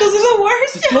toe. Those are the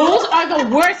worst. Those are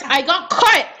the worst. I got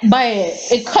cut by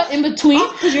it. It cut in between.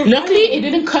 Luckily, it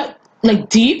didn't cut, like,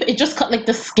 deep. It just cut, like,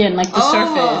 the skin, like, the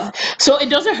surface. So,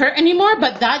 it doesn't hurt anymore.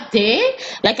 But that day,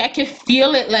 like, I could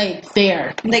feel it, like,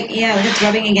 there. Like, yeah, like it's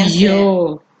rubbing against it.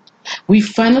 Yo. We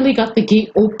finally got the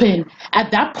gate open. At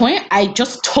that point, I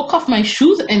just took off my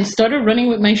shoes and started running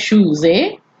with my shoes,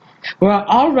 eh? We're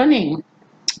all running.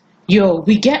 Yo,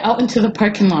 we get out into the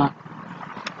parking lot.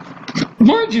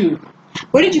 Mind you.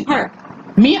 Where did you park?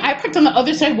 Me, I parked on the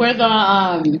other side where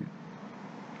the,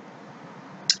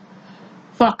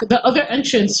 the other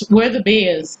entrance where the bay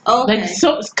is. Oh, okay. Like,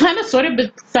 so it's kind of sort of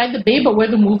beside the bay, but where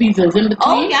the movies is, in between.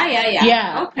 Oh, yeah.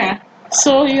 Yeah. Okay.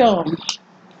 So, yo.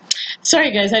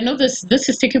 Sorry, guys. I know this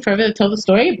is taking forever to tell the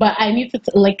story, but I need to,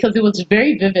 because it was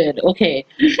very vivid. Okay.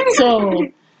 So,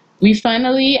 we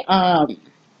finally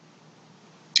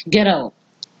get out.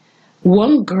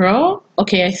 One girl,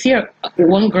 okay, I see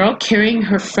one girl carrying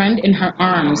her friend in her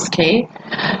arms, okay?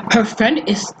 Her friend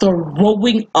is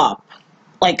throwing up,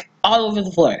 like, all over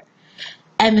the floor.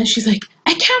 And then she's like,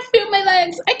 I can't feel my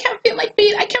legs. I can't feel my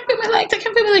feet. I can't feel my legs. I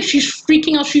can't feel my legs. She's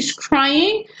freaking out. She's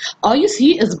crying. All you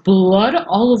see is blood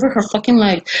all over her fucking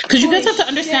legs. Because you guys have to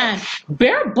understand,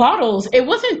 bare bottles. It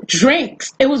wasn't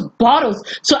drinks. It was bottles.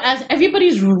 So as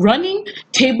everybody's running,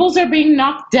 tables are being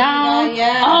knocked down.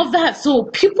 Yeah. All that. So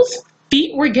people's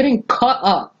feet were getting cut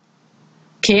up.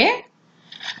 Okay?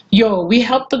 Yo, we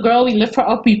helped the girl, we lift her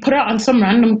up, we put her on some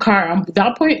random car. At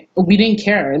that point, we didn't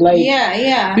care. Like,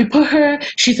 yeah. We put her,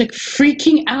 she's like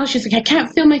freaking out. She's like, I can't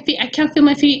feel my feet. I can't feel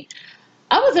my feet.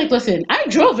 I was like, listen, I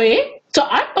drove, so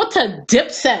I'm about to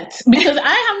dip set because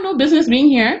I have no business being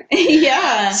here.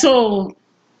 Yeah. So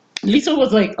Lisa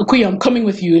was like, okay, I'm coming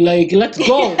with you. Like, let's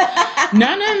go.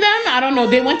 Nana and them, I don't know.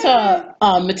 They went to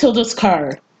Matilda's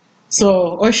car.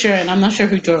 So, or Sharon, I'm not sure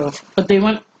who drove, but they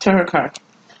went to her car.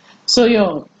 So,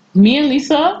 yo, me and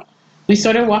Lisa, we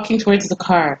started walking towards the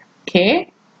car,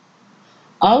 okay?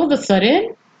 All of a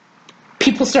sudden,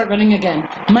 people start running again.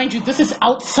 Mind you, this is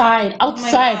outside. Oh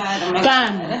my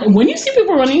Bam. When you see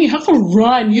people running, you have to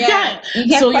run. You can't. You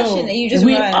can't question it. You just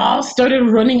we run. all started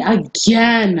running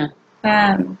again.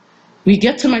 We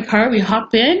get to my car, we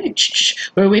hop in,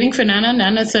 we're waiting for Nana.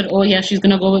 Nana said, oh yeah, she's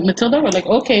gonna go with Matilda. We're like,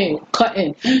 okay, cut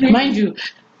in. Mind you,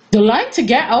 the line to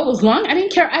get out was long. I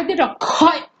didn't care. I did a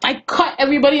cut. I cut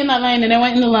everybody in that line and I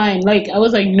went in the line. Like, I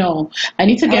was like, no, I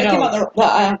need to get out. Came out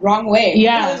the wrong way.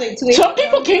 Yeah. Like some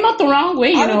people came out the wrong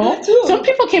way, you know. Some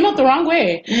people came out the wrong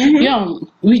way. Yo,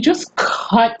 we just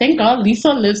cut. Thank God Lisa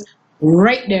lives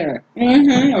right there.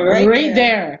 Right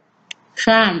there.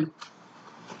 Fam.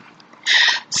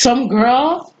 Some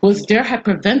girl was there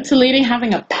hyperventilating,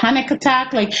 having a panic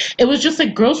attack. Like, it was just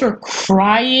like girls were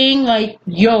crying. Like,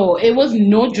 yo, it was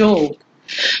no joke.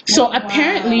 So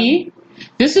apparently,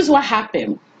 this is what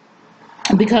happened.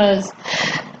 Because,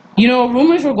 you know,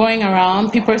 rumors were going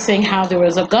around. People are saying how there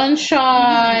was a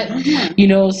gunshot. You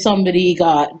know, somebody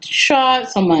got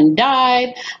shot. Someone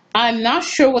died. I'm not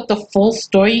sure what the full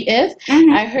story is.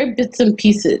 I heard bits and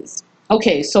pieces.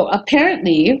 Okay, so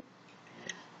apparently...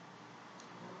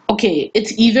 Okay,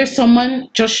 it's either someone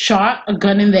just shot a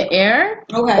gun in the air,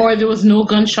 or there was no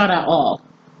gunshot at all.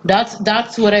 That's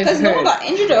what I've heard. Because no one got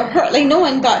injured or hurt. Like, no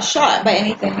one got shot by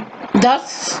anything.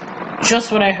 That's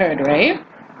just what I heard, right?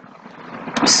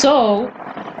 So,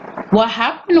 what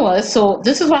happened was,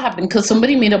 this is what happened, because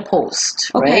somebody made a post,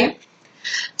 right?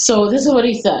 So, this is what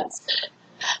he says.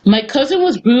 My cousin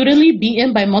was brutally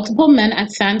beaten by multiple men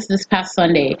at Sands this past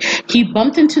Sunday. He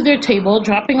bumped into their table,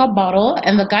 dropping a bottle,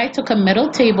 and the guy took a metal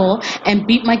table and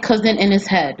beat my cousin in his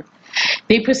head.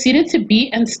 They proceeded to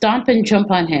beat and stomp and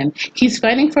jump on him. He's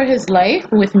fighting for his life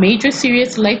with major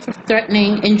serious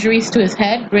life-threatening injuries to his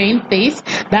head, brain, face,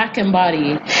 back, and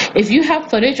body. If you have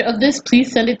footage of this,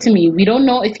 please send it to me. We don't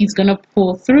know if he's gonna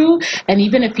pull through, and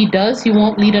even if he does, he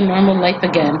won't lead a normal life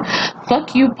again.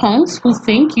 Fuck you punks who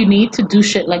think you need to do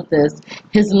shit like this.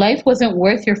 His life wasn't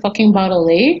worth your fucking bottle,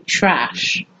 eh?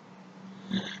 Trash.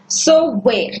 So,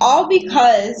 wait, all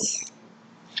because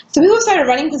So people started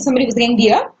running because somebody was getting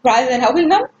beat up rather than helping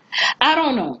them? I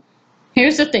don't know.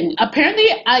 Here's the thing. Apparently,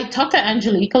 I talked to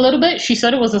Angelique a little bit. She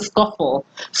said it was a scuffle.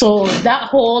 So that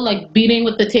whole like beating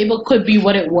with the table could be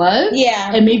what it was.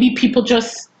 Yeah. And maybe people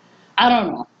just, I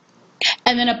don't know.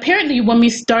 And then apparently when we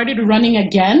started running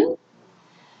again,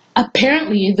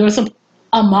 apparently there was a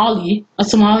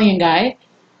Somalian guy.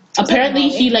 Apparently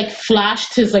he like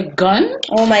flashed his like gun.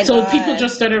 Oh my god. So people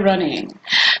just started running.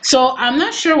 So I'm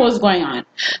not sure what's going on.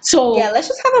 So yeah, let's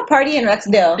just have a party in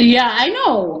Rexdale. yeah, I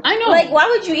know. Like, why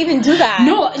would you even do that?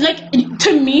 No, like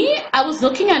to me, I was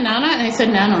looking at Nana and I said,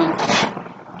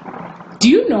 Nana, do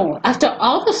you know after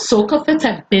all the soca fets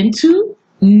I've been to,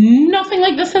 nothing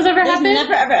like this has ever happened?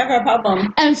 Never, ever a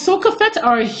problem. And soca fets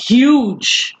are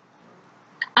huge.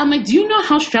 I'm like, do you know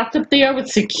how strapped up they are with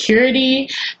security,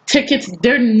 tickets?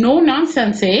 They're no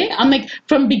nonsense, eh? I'm like,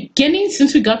 from beginning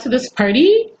since we got to this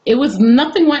party,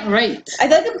 nothing went right. I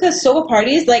thought that because soca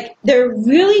parties, like, they're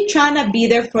really trying to be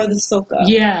there for the soca.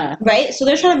 Yeah. Right? So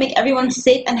they're trying to make everyone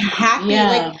safe and happy. Yeah.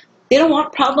 Like, they don't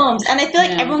want problems. And I feel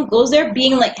like everyone goes there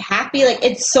being, like, happy. Like,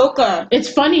 it's soca.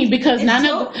 It's funny because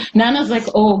Nana's like,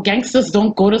 oh, gangsters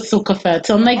don't go to soca fets.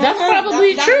 I'm like, that's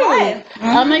probably that's true. why.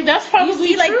 I'm like, that's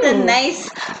probably you see, true. like, the nice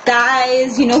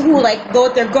guys, you know, who, like, go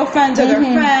with their girlfriends or their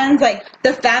friends. Like,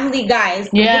 the family guys.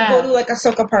 Yeah. They go to, like, a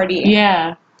soca party.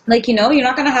 Yeah. Like, you know, you're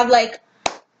not going to have, like,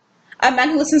 a man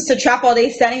who listens to trap all day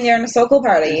standing there in a soca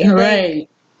party. Right. Like,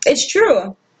 it's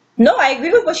true. No, I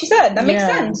agree with what she said. That makes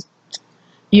sense.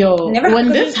 Yo, Never when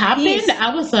could this be happened, peace.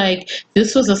 I was like,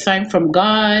 this was a sign from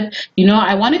God. You know,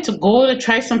 I wanted to go to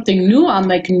try something new. I'm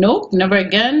like, nope, never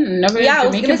again. Never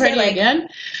Jamaican party again.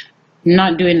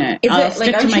 Not doing it. I'll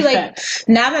stick to my facts.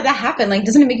 Now that happened, like,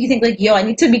 doesn't it make you think, like, yo, I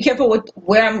need to be careful with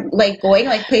where I'm, like, going,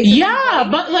 like, places? Yeah,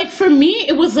 but, like, for me,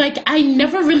 it was like, I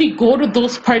never really go to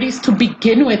those parties to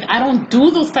begin with. I don't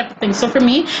do those type of things. So for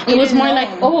me, it was more like,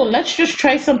 oh, let's just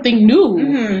try something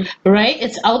new, right?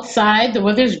 It's outside. The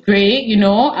weather's great, you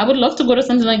know? I would love to go to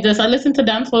something like this. I listen to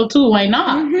dancehall, too. Why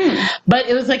not? But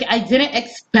it was like, I didn't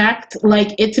expect,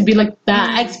 like, it to be like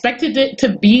that. I expected it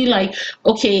to be like,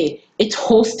 okay, it's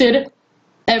hosted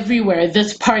everywhere,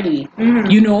 this party.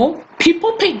 You know,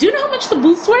 people pay. Do you know how much the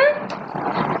booths were?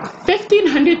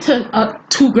 1,500 to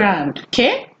 $2,000.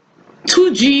 Okay,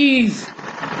 2 G's.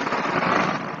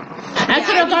 I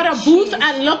could have got a booth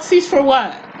at Luxie's for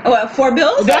what? What, 4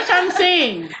 bills? That's what I'm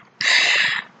saying.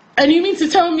 And you mean to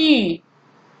tell me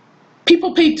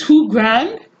people paid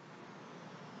 $2,000?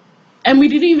 And we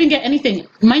didn't even get anything.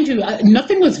 Mind you,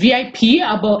 nothing was VIP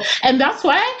about, and that's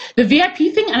why the VIP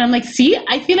thing, and I'm like, see,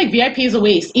 I feel like VIP is a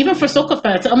waste. Even for Soca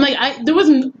Fest, I'm like,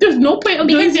 there's no point of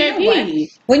doing VIP. You know,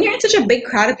 when you're in such a big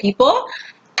crowd of people,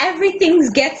 everything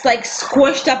gets, like,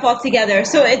 squished up all together.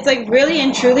 So it's, like, really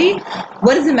and truly,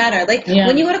 what does it matter? Like,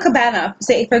 when you go to Cabana,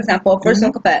 say, for example, for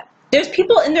Soca Fest, there's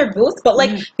people in their booth, but,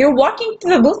 like, you're walking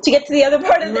through the booth to get to the other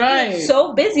part of the booth. It's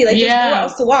so busy. Like, there's nowhere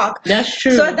else to walk. That's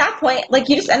true. So at that point, like,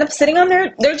 you just end up sitting on their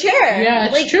chair. Yeah,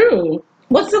 it's like, true.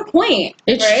 What's the point?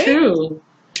 It's true.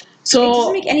 So it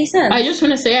doesn't make any sense. I just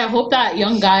want to say, I hope that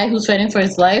young guy who's fighting for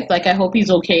his life, like, I hope he's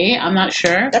okay. I'm not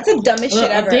sure. That's the dumbest shit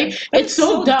ever. It's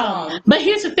so dumb. But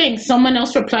here's the thing. Someone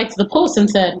else replied to the post and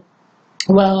said,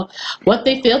 well, what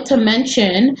they failed to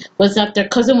mention was that their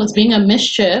cousin was being a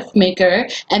mischief maker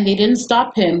and they didn't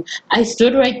stop him. I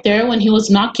stood right there when he was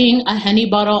knocking a Henny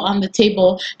bottle on the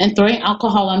table and throwing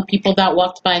alcohol on people that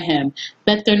walked by him.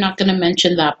 Bet they're not going to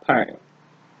mention that part.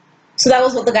 So that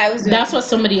was what the guy was doing? That's what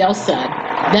somebody else said.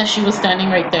 That she was standing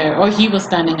right there, or he was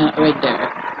standing right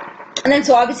there. And then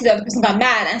so obviously the other person got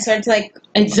mad and started to, like,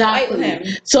 fight with him.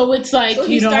 So it's like, so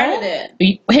you know, started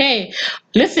it. Hey,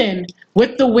 listen,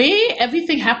 with the way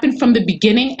everything happened from the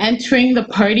beginning, entering the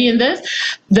party and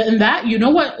this, then that, you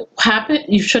know what happened?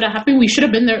 You should have happened. We should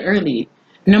have been there early.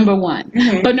 Number one.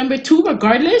 But number two,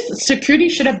 regardless, security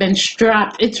should have been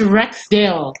strapped. It's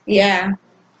Rexdale. Yeah.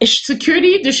 It's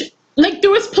security. There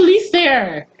was police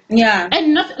there. Yeah.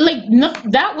 And nothing,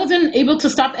 that wasn't able to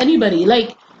stop anybody.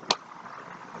 Like,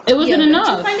 it wasn't enough.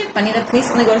 Don't you find it funny that police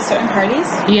only go to certain parties?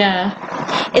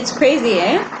 Yeah. It's crazy,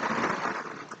 eh?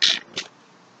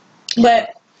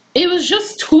 But it was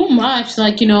just too much.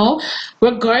 Like, you know,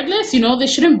 regardless, you know, they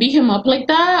shouldn't beat him up like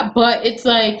that. But it's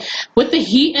like, with the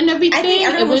heat and everything, I think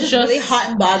everyone was just really hot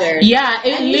and bothered. Yeah,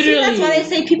 literally. That's why they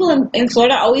say people in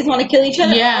Florida always want to kill each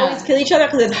other. Yeah. Always kill each other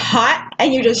because it's hot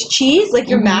and you're just cheese. Like,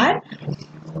 you're mad.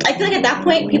 I feel like at that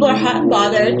point, people are hot and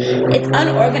bothered. It's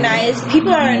unorganized.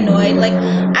 People are annoyed. Like,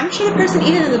 I'm sure the person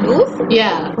even in the booth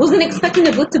Yeah. wasn't expecting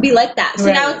the booth to be like that. So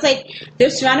Right. now it's like they're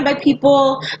surrounded by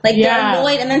people, like they're Yeah.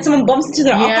 annoyed, and then someone bumps into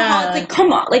their Yeah. alcohol. It's like,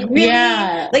 come on, like really?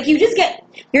 Yeah. Like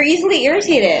you're easily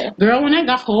irritated. Girl, when I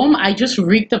got home, I just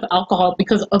reeked of alcohol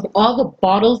because of all the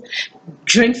bottles,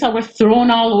 drinks that were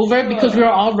thrown all over because we were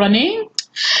all running.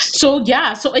 So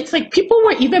yeah, so it's like people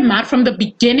were even mad from the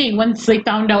beginning once they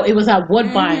found out it was at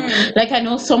Woodbine. Like I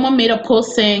know someone made a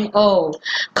post saying, "Oh,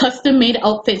 custom made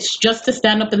outfits just to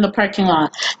stand up in the parking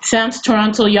lot. Sans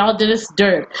Toronto, y'all did us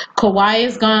dirt. Kawhi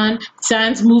is gone.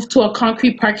 Sans moved to a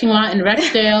concrete parking lot in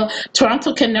Rexdale.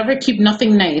 Toronto can never keep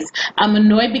nothing nice. I'm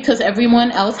annoyed because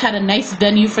everyone else had a nice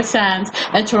venue for Sans,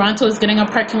 and Toronto is getting a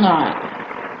parking lot.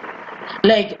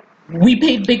 Like." We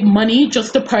paid big money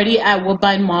just to party at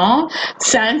Woodbine Mall.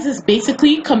 Sans is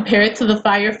basically compared to the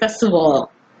Fire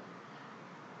Festival.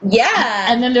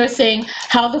 Yeah. And then they're saying,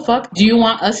 how the fuck do you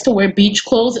want us to wear beach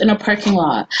clothes in a parking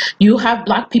lot? You have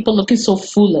black people looking so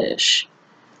foolish.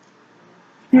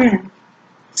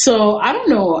 So, I don't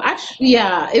know. Actually,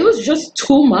 yeah, it was just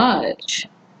too much.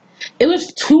 It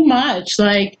was too much.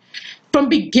 Like, from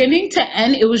beginning to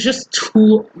end, it was just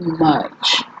too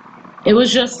much. It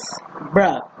was just,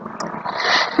 bruh.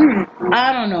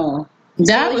 I don't know.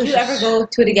 That So would was you ever go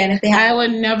to it again if they had? I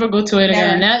would never go to it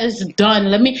again. Never. That is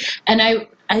done.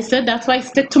 I said that's why I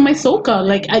stick to my soca.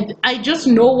 Like I just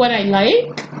know what I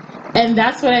like, and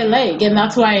that's what I like, and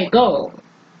that's why I go.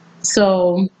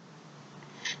 So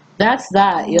that's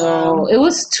that, yo. It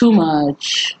was too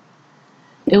much.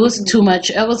 It was too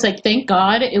much. I was like, thank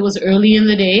God it was early in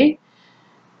the day.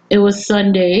 It was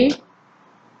Sunday.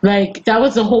 Like, that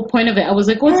was the whole point of it. I was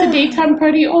like, what's a daytime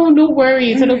party? Oh, no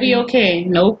worries. It'll be okay.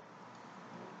 Nope.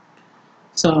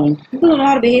 So, People don't know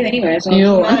how to behave anywhere. So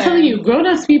yo, I'm telling you,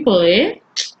 grown-ass people, eh?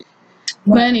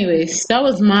 But anyways, that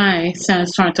was my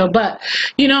Sans Toronto. But,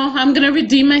 you know, I'm going to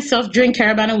redeem myself during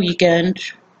Caravana weekend.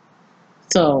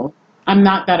 So, I'm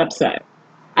not that upset.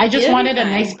 I just wanted a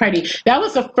nice party. That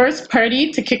was the first party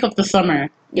to kick off the summer.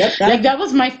 Yep. That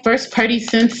was my first party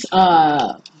since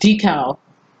Decal.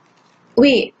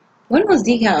 Wait, when was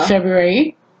Decal?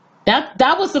 February. That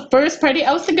was the first party.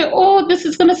 I was thinking, oh, this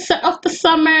is gonna set off the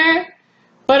summer,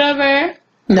 whatever.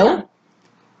 Nope.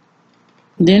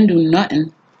 Didn't do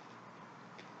nothing.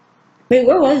 Wait,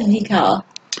 where was Decal?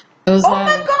 It was. Oh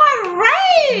my God!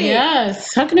 Right.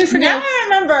 Yes. How can you forget? Now I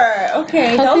remember.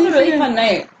 Okay, How that can was a you really forget? fun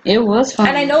night. It was fun.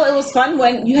 And I know it was fun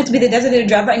when you had to be the designated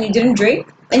driver and you didn't drink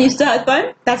and you still had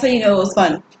fun. That's how you know it was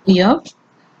fun. Yep.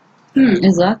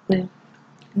 Exactly.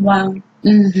 Wow.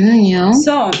 Yeah.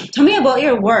 So, tell me about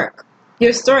your work,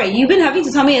 your story. You've been having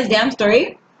to tell me his damn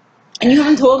story, and you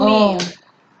haven't told Oh. me.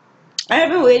 I have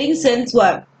been waiting since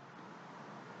what?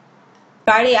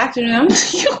 Friday afternoon?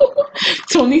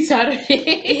 It's only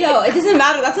Saturday. Yo, it doesn't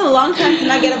matter. That's a long time to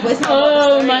not get a voicemail.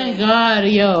 Oh my God,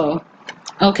 yo.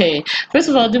 Okay. First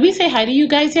of all, did we say hi to you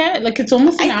guys yet? Like, it's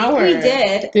almost an hour. I think we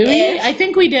did. Did we? I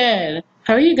think we did.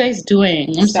 How are you guys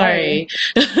doing? I'm sorry.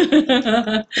 But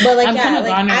like, I'm yeah, kinda like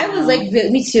gone right I was now. like,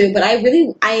 me too. But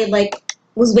I like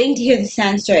was waiting to hear the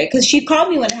Sand story because she called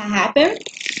me when it had happened.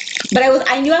 But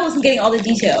I knew I wasn't getting all the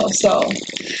details. So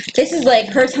this is like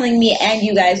her telling me and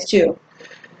you guys too.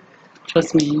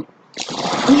 Trust me.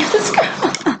 Yes,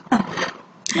 girl.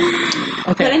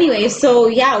 Okay. But anyway, so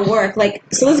yeah, work. Like,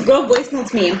 so this girl voice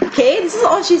notes me, okay? This is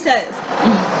all she says.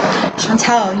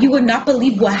 Chantel, you would not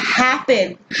believe what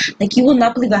happened. Like, you will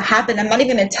not believe what happened. I'm not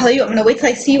even gonna tell you. I'm gonna wait till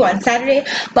I see you on Saturday.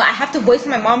 But I have to voice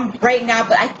my mom right now.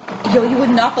 But you would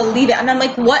not believe it. And I'm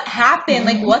like, what happened?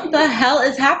 Like, what the hell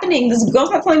is happening? This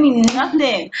girl's not telling me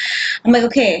nothing. I'm like,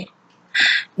 okay.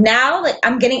 Now, like,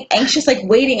 I'm getting anxious, like,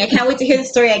 waiting. I can't wait to hear the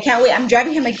story. I can't wait. I'm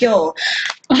driving him, like, yo,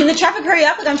 can the traffic hurry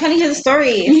up? Like, I'm trying to hear the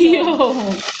story. So, Yo.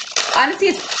 honestly,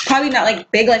 it's probably not, like,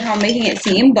 big like how I'm making it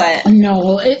seem, but...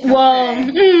 No.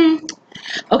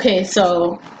 Okay,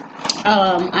 so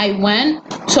I went.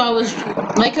 So I was,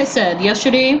 like I said,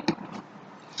 yesterday,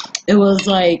 it was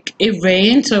like, it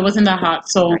rained, so it wasn't that hot.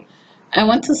 So I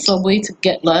went to Subway to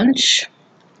get lunch.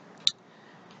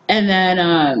 And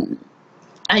then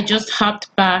I just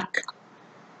hopped back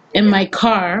in my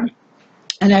car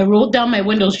and I rolled down my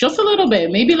windows just a little bit,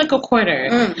 maybe like a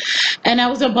quarter. And I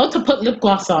was about to put lip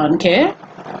gloss on, okay?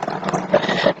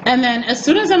 And then as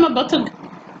soon as I'm about to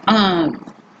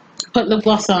put lip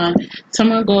gloss on,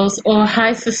 someone goes, oh,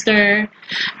 hi, sister.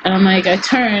 And I'm like, I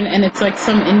turn and it's like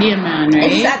some Indian man,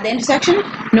 right? Is this at the intersection?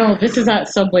 No, this is at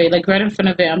Subway, like right in front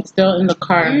of it. I'm still in the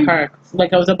car parked.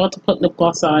 Like I was about to put lip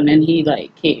gloss on and he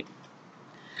like came.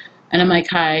 And I'm like,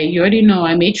 hi, you already know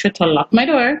I made sure to lock my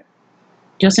door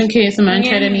just in case the man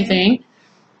tried anything.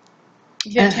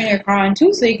 You should turn your car on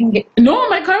too, so you can get. No,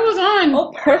 my car was on.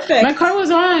 Oh, perfect. My car was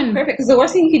on. Perfect. Because the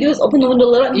worst thing you can do is open the window a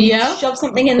little and shove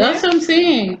something in there. That's what I'm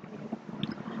saying.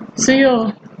 So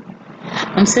yo,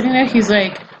 I'm sitting there. He's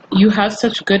like, "You have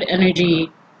such good energy.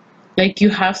 Like you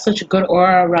have such a good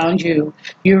aura around you.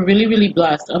 You're really, really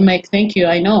blessed." I'm like, "Thank you.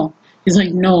 I know." He's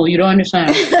like, "No, you don't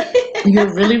understand.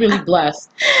 You're really, really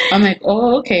blessed." I'm like,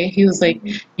 "Oh, okay." He was like,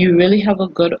 "You really have a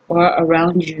good aura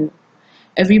around you.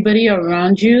 Everybody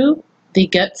around you, they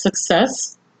get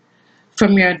success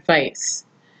from your advice."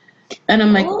 And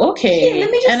I'm like, "Okay."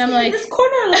 Let me just and I'm like, this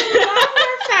corner a little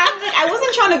longer, fam. Like, I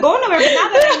wasn't trying to go nowhere, but now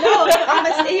that I know, I'm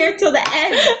gonna stay here till the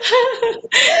end.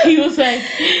 he was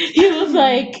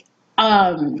like,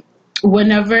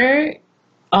 whenever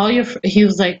he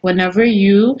was like, whenever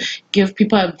you give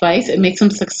people advice, it makes them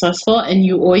successful, and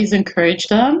you always encourage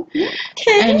them.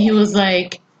 Okay. And he was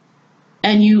like,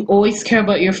 and you always care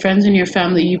about your friends and your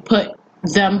family. You put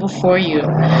them before you.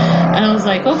 And I was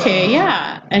like, okay,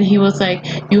 yeah. And he was like,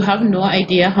 you have no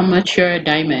idea how much you're a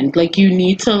diamond. Like, you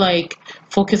need to, like,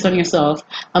 focus on yourself.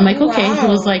 I'm like, okay. Wow. He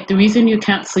was like, the reason you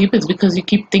can't sleep is because you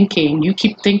keep thinking. You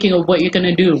keep thinking of what you're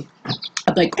going to do.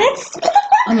 I'm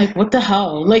like, what the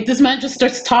hell? Like, this man just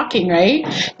starts talking, right?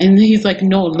 And he's like,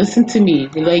 no, listen to me.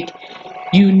 Like,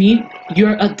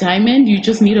 you're a diamond, you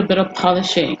just need a bit of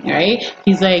polishing, right?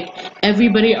 He's like,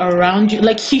 everybody around you,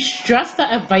 like, he stressed the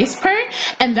advice part,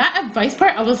 and that advice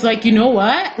part, I was like, you know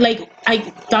what? Like, I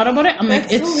thought about it, I'm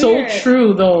like, it's so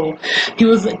true, though. He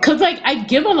was, because, like, I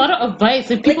give a lot of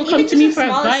advice. If people come to me for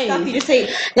advice. Stuff, you just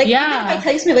say, like, even if I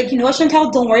tell you something, like, you know what, Chantal,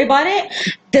 don't worry about it.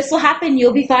 This will happen,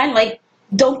 you'll be fine. Like,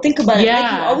 don't think about it.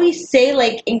 Like, you always say,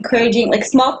 like, encouraging, like,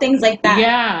 small things like that.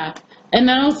 Yeah. And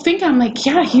then I was thinking, I'm like,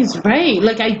 yeah, he's right.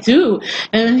 Like, I do.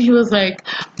 And then he was like,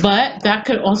 but that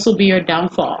could also be your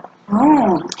downfall.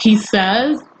 Oh. He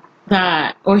says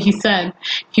that, or he said,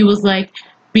 he was like,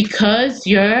 because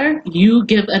you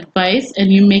give advice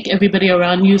and you make everybody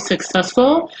around you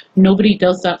successful, nobody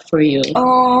does that for you.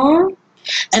 Oh.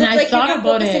 And so I like thought you're not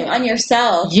about focusing it on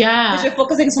yourself. Yeah. Because you're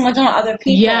focusing so much on other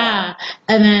people. Yeah.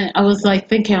 And then I was like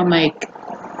thinking, I'm like,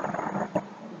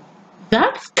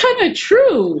 that's kind of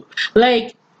true.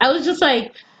 Like, I was just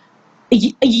like,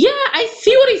 yeah, I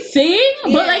see what he's saying,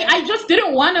 but like, I just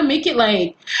didn't want to make it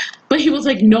like, but he was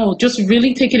like, no, just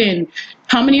really take it in.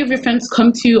 How many of your friends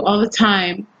come to you all the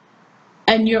time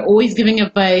and you're always giving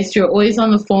advice, you're always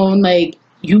on the phone, like,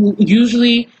 you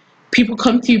usually, people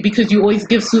come to you because you always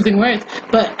give soothing words,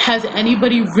 but has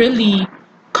anybody really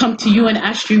come to you and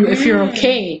asked you if you're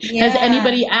okay? Has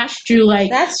anybody asked you, like,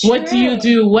 what do you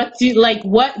do? What do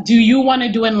you want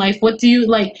to do in life? What do you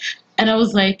like? And I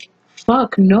was like,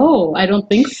 fuck, no, I don't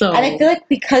think so. And I feel like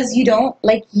because you don't,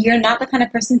 like, you're not the kind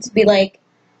of person to be like,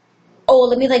 oh,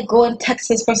 let me, like, go and text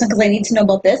this person because I need to know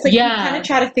about this. Like, you kind of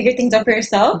try to figure things out for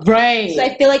yourself. Right. So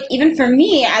I feel like even for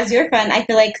me, as your friend, I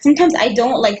feel like sometimes I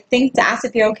don't, like, think to ask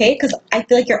if you're okay because I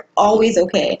feel like you're always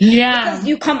okay. Yeah. Because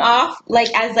you come off,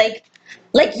 like, as,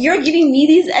 like you're giving me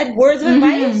these words of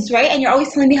advice, right? And you're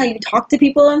always telling me how you talk to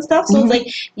people and stuff. So it's like,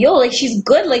 yo, like, she's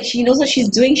good. Like, she knows what she's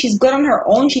doing. She's good on her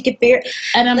own. She can figure.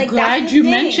 And I'm glad you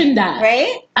mentioned that.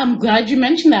 Right? I'm glad you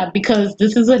mentioned that because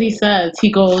this is what he says.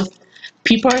 He goes,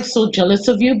 people are so jealous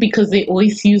of you because they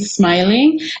always see you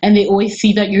smiling and they always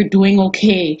see that you're doing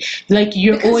okay. Like,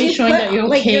 you're because always showing that you're okay.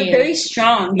 Like, you're very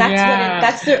strong.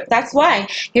 That's why.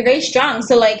 You're very strong.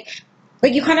 So, like,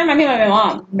 you kind of remind me of my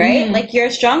mom, right? Like, you're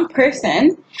a strong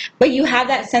person, but you have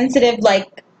that sensitive,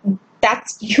 like,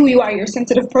 that's who you are. You're a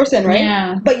sensitive person, right?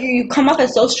 Yeah. But you come off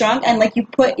as so strong, and, like, you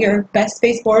put your best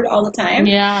face forward all the time.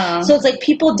 Yeah. So it's like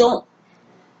people don't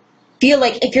feel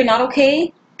like if you're not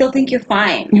okay, they'll think you're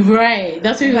fine. Right.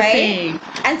 That's what you're saying.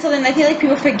 And so then I feel like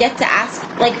people forget to ask,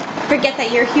 like, forget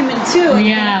that you're human too, and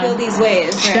you're gonna feel these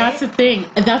ways, right? That's the thing.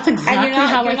 That's exactly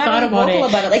how I thought about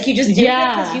it. Like, you just do it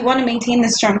because you want to maintain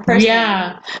this strong person.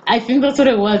 Yeah. I think that's what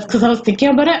it was because I was thinking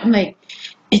about it. I'm like,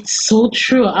 it's so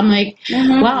true. I'm like,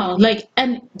 wow. Like,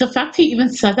 and the fact he even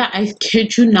said that, I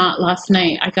kid you not, last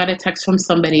night I got a text from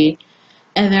somebody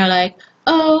and they're like,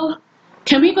 oh,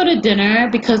 can we go to dinner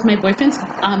because my boyfriend's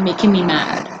making me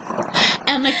mad.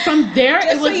 And like from there,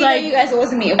 just it was so like, you guys, it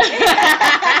wasn't me. Okay?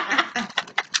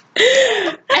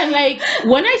 And like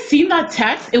when I seen that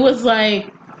text, it was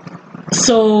like,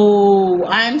 so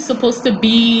I'm supposed to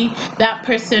be that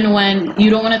person when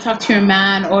you don't want to talk to your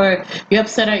man or you're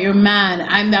upset at your man.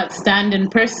 I'm that stand-in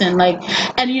person. Like,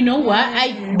 and you know what?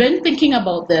 I've been thinking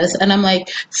about this, and I'm like,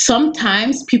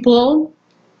 sometimes people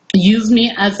use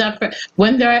me as that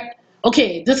when they're.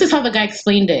 Okay, this is how the guy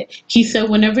explained it. He said,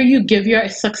 whenever you give your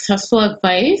successful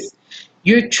advice,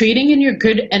 you're trading in your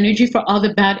good energy for all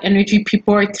the bad energy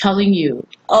people are telling you.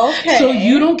 Okay. So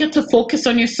you don't get to focus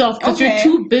on yourself because you're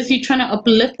too busy trying to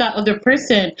uplift that other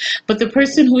person. But the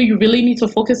person who you really need to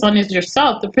focus on is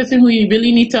yourself. The person who you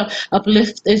really need to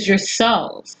uplift is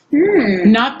yourself,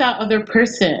 not that other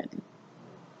person.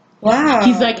 Wow.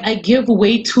 He's like, I give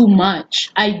way too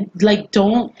much. I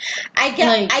don't. I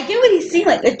get what he's saying,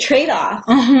 like the trade-off,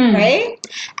 right?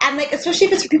 And like, especially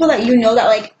if it's for people that you know that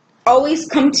like always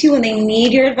come to you when they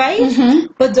need your advice,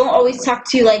 but don't always talk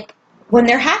to you like when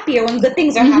they're happy or when good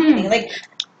things are happening. Like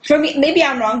for me, maybe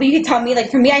I'm wrong, but you can tell me. Like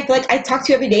for me, I feel like I talk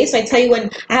to you every day, so I tell you when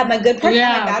I have my good parts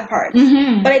and my bad parts.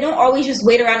 But I don't always just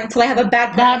wait around until I have a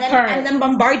bad part, and then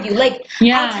bombard you. Like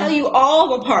I'll tell you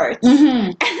all the parts,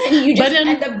 and then you just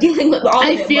end up dealing with all of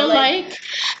it. I feel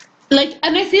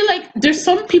and I feel like there's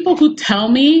some people who tell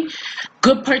me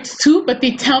good parts too, but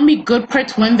they tell me good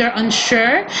parts when they're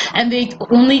unsure, and they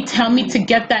only tell me to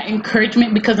get that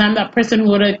encouragement because I'm that person who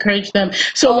would encourage them.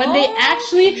 So when they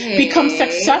actually become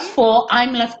successful,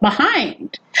 I'm left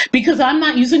behind because I'm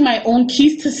not using my own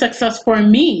keys to success for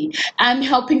me. I'm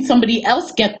helping somebody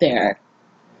else get there.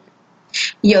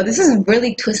 Yo, this is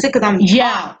really twisted because I'm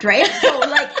chopped, right? So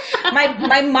like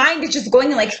my mind is just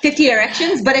going in like 50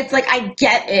 directions, but it's like I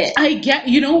get it.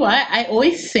 You know what? I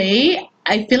always say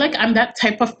I feel like I'm that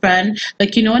type of friend,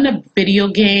 like, you know, in a video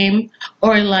game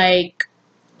or like,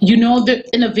 you know,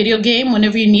 in a video game,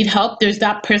 whenever you need help, there's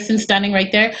that person standing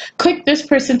right there. Click this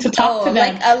person to talk to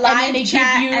them. Like a live and they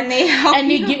chat give you, and they help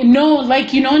you.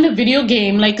 Like, you know, in a video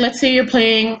game, like let's say you're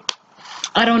playing,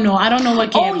 I don't know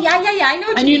what game. Oh, yeah, I know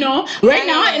what and you know, right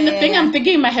now in the thing I'm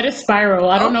thinking in my head is Spyro.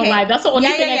 I don't know why. That's the only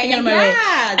thing I think in my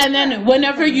head. And then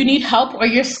whenever you need help or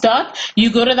you're stuck,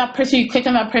 you go to that person, you click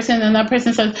on that person, and then that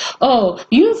person says, oh,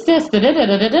 use this,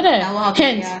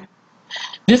 Hint.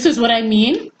 This is what I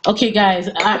mean. Okay, guys,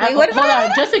 hold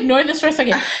on. Just ignore this for a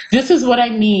second. This is what I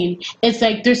mean. It's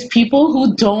like there's people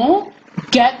who don't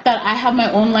get that I have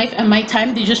my own life and my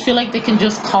time. They just feel like they can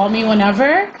just call me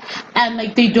whenever, and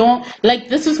like they don't like.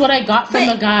 This is what I got from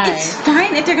the guy. It's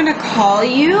fine if they're gonna call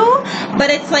you, but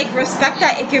it's like respect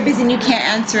that if you're busy and you can't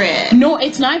answer it. No,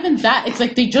 it's not even that. It's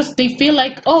like they feel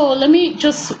like, oh, let me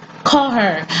just call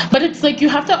her. But it's like you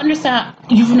have to understand.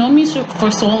 You've known me for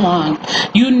so long.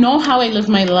 You know how I live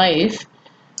my life.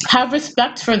 Have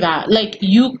respect for that. Like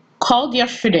you called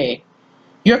yesterday.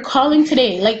 You're calling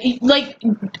today. Like,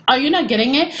 are you not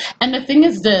getting it? And the thing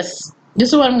is this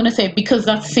is what I'm going to say, because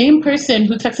that same person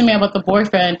who texted me about the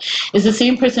boyfriend is the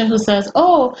same person who says,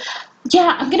 oh,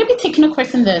 yeah, I'm going to be taking a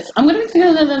course in this. I'm going to be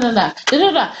taking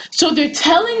So they're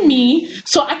telling me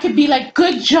so I could be like,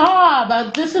 good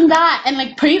job, this and that, and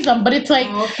like praise them. But it's like,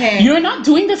 you're not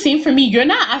doing the same for me. You're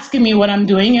not asking me what I'm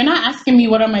doing. You're not asking me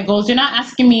what are my goals. You're not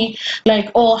asking me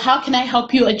like, oh, how can I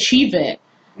help you achieve it?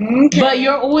 But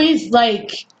you're always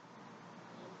like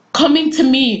coming to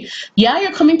me. Yeah,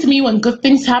 you're coming to me when good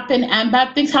things happen and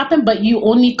bad things happen, but you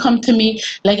only come to me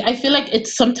like, I feel like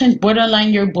it's sometimes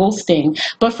borderline you're boasting.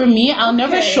 But for me, I'll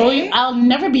never show you, I'll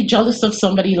never be jealous of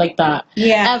somebody like that.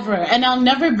 Ever. And I'll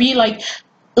never be like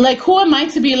who am I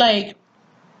to be like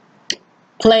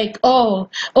oh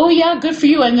yeah, good for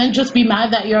you, and then just be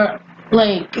mad that you're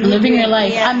like living your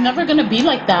life. I'm never gonna be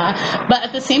like that. But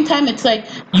at the same time, it's like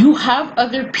you have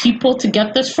other people to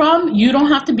get this from. You don't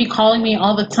have to be calling me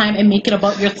all the time and make it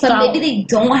about yourself. But maybe they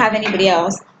don't have anybody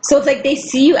else. So it's like they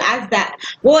see you as that.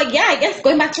 Well, like, yeah, I guess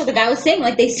going back to what the guy was saying,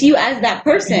 like they see you as that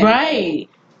person. Right.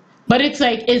 But it's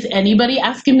like, is anybody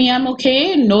asking me I'm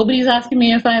okay? Nobody's asking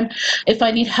me if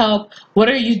I need help. What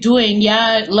are you doing?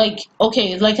 Yeah, like,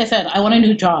 okay, like I said, I want a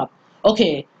new job.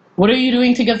 Okay. What are you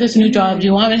doing to get this new job? Do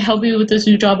you want me to help you with this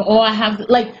new job? Oh, I have,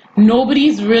 like,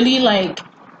 nobody's really, like,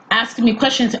 asking me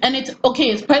questions. And it's,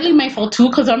 okay, it's partly my fault, too,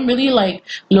 because I'm really, like,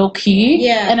 low-key.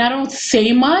 And I don't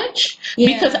say much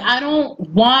because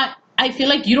I feel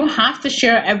like you don't have to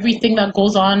share everything that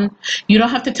goes on. You don't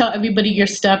have to tell everybody your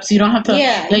steps. You don't have to,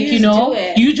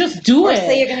 you just do it.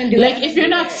 Say you're gonna do like, if you're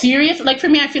not serious, like, for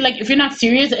me, I feel like if you're not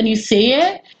serious and you say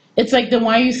it, it's like, then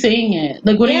why are you saying it?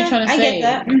 Like, what are you trying to say? I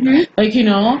get that. Like, you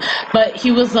know? But he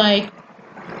was like,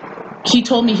 he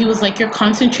told me, he was like, your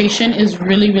concentration is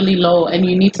really, really low and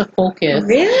you need to focus.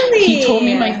 Really? He told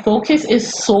me my focus is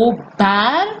so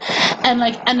bad. And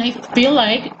I feel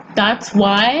like that's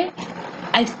why,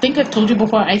 I think I've told you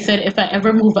before, I said if I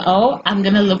ever move out, I'm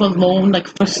going to live alone like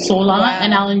for so long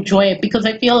and I'll enjoy it. Because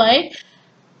I feel like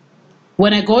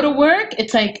when I go to work,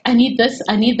 it's like, I need this,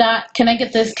 I need that, can I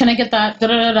get this, can I get that, da,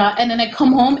 da, da, da. And then I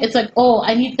come home, it's like, oh,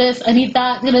 I need this, I need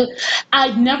that.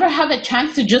 I never have a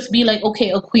chance to just be like,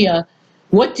 okay, Akuya,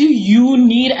 what do you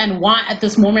need and want at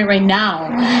this moment right now?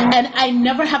 And I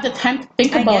never have the time to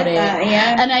think about it.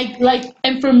 Yeah. And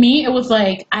and for me, it was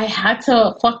like, I had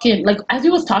to fucking, like, as he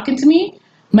was talking to me,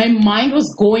 my mind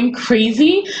was going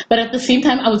crazy, but at the same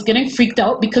time, I was getting freaked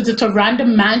out because it's a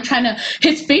random man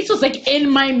his face was like in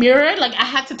my mirror. Like, I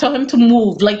had to tell him to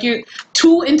move. Like, you're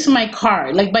too into my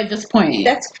car, like, by this point.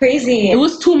 That's crazy. It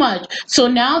was too much. So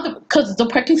now, because the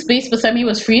parking space beside me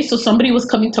was free, so somebody was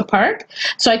coming to park.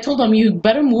 So I told him, you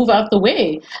better move out the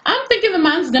way. I'm thinking the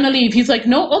man's gonna leave. He's like,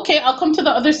 no, okay, I'll come to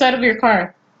the other side of your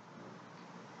car.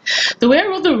 The way I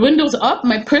rolled the windows up,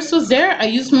 my purse was there. I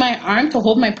used my arm to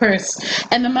hold my purse.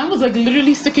 And the man was like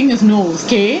literally sticking his nose,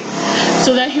 okay?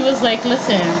 So then he was like,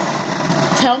 listen,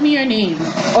 tell me your name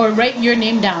or write your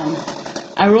name down.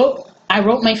 I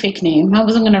wrote my fake name. I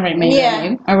wasn't gonna write my real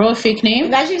name. I wrote a fake name.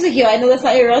 Imagine he's like, yo, I know that's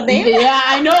not your real name. Yeah,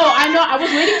 I know. I was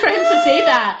waiting for him to say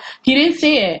that. He didn't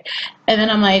say it. And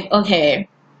then I'm like, okay.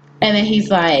 And then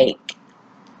he's like,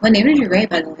 what name did you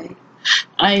write, by the way?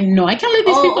 I know. I can't let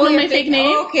these people know my fake name.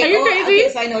 Oh, okay. Are you crazy? Okay,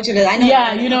 so I know what it is. I know.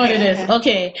 Yeah, you know what it is.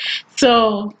 Okay.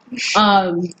 So,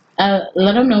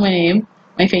 let him know my name,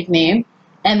 my fake name.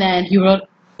 And then he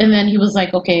was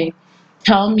like, okay,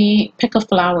 pick a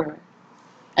flower.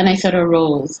 And I said a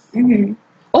rose. Mm-hmm.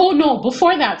 Oh, no,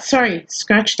 before that. Sorry,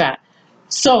 scratch that.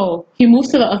 So, he moved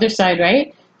to the other side,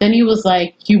 right? Then he was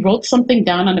like, he wrote something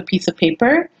down on a piece of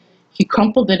paper. He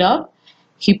crumpled it up.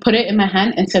 He put it in my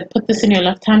hand and said, put this in your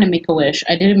left hand and make a wish.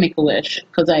 I didn't make a wish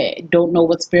because I don't know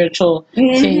what spiritual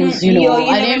things, you know.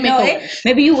 I didn't make a wish.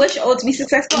 Maybe you wish, to be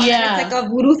successful. Yeah. It's like a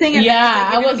voodoo thing. And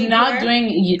I was not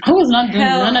doing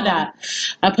none of that.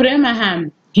 I put it in my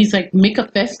hand. He's like, make a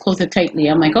fist, close it tightly.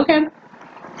 I'm like, okay.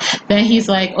 Then he's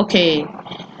like, okay,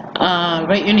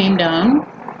 write your name down.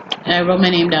 And I wrote my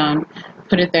name down,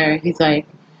 put it there. He's like,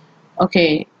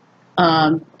 okay,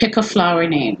 pick a flower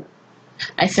name.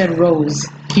 I said Rose.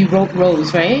 He wrote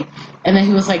Rose, right? And then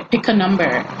he was like, pick a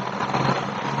number.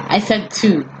 I said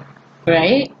 2,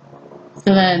 right?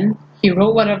 So then he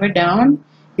wrote whatever down.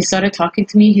 He started talking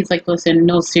to me. He's like, listen,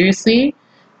 no, seriously,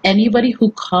 anybody who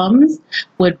comes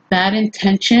with bad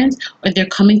intentions or they're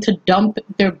coming to dump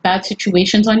their bad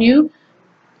situations on you,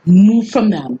 move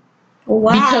from them.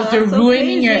 Wow, because they're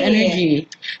ruining your energy,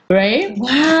 right?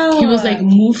 Wow. He was like,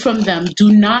 move from them.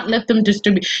 Do not let them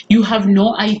disturb you. You have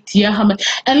no idea how much.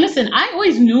 And listen, I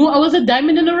always knew I was a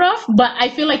diamond in the rough, but I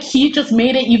feel like he just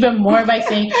made it even more by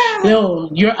saying, yo,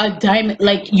 you're a diamond.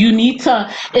 Like, you need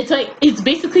to, it's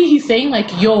basically he's saying like,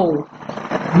 yo,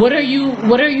 what are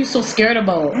you so scared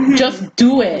about? Just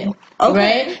do it.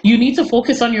 Okay. Right? You need to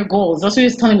focus on your goals. That's what he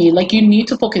was telling me. Like, you need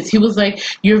to focus. He was like,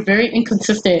 you're very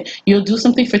inconsistent. You'll do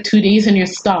something for 2 days and you're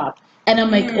stopped. And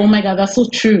I'm like, oh my God, that's so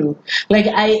true. Like,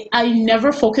 I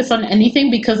never focus on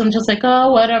anything because I'm just like,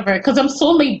 oh, whatever. Because I'm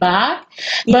so laid back.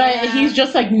 But he's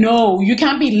just like, no, you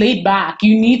can't be laid back.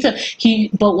 You need to,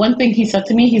 but one thing he said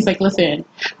to me, he's like, listen,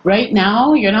 right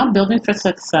now, you're not building for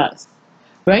success.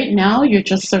 Right now, you're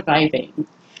just surviving.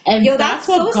 And that's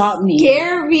what got me.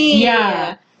 Scary.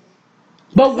 Yeah.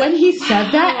 But when he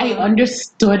said that, I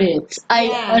understood it. I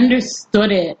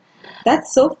understood it.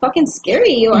 That's so fucking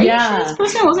scary. Are you sure this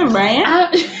person wasn't Brian?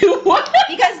 What?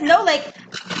 Because no, like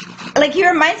he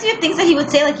reminds me of things that he would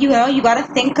say, like, you know, you gotta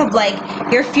think of like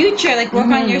your future, like work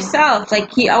on yourself.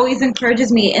 Like, he always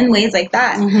encourages me in ways like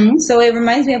that. So it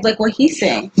reminds me of like what he's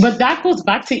saying. But that goes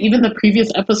back to even the previous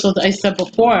episodes I said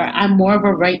before. I'm more of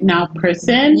a right now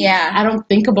person. Yeah. I don't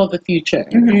think about the future.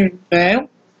 Right?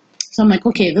 So I'm like,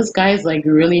 okay, this guy is like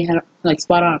really like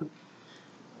spot on.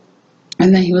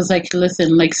 And then he was like,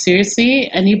 listen, like, seriously,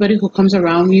 anybody who comes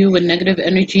around you with negative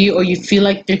energy or you feel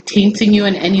like they're tainting you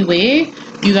in any way,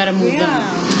 you gotta move them.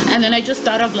 And then I just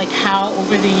thought of like how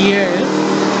over the years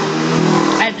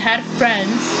I've had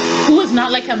friends who is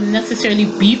not like I'm necessarily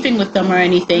beefing with them or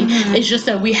anything. It's just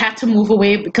that we had to move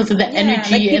away because of the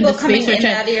energy like and the space.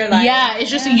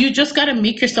 It's just you just gotta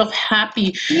make yourself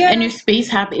happy and your space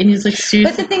happy. And he's like, seriously.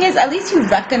 But the thing is, at least you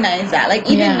recognize that. Like,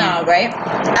 even now, right?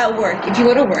 At work, if you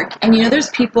go to work and you know there's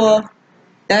people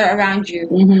that are around you,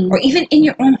 or even in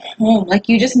your own home, like,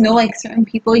 you just know like certain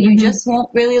people, you just won't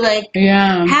really like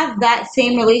have that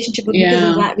same relationship with because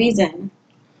of that reason.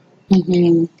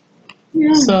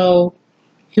 So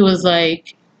he was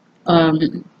like,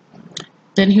 then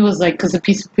he was like, because the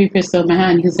piece of paper is still in my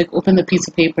hand, he's like, open the piece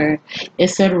of paper. It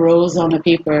said rose on the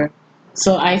paper.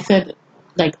 So I said,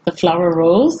 like, the flower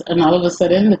rose, and all of a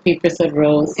sudden the paper said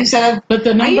rose. Instead of, but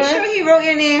the number, are you sure he wrote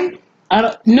your name?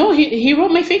 No, he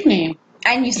wrote my fake name.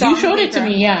 And you saw You showed it to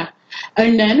me,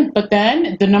 And then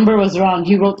the number was wrong.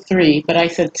 He wrote 3, but I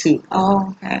said 2.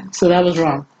 Oh, okay. So that was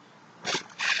wrong.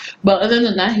 But other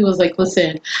than that, he was like,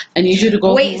 listen, I need you to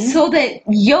go Wait, home. so that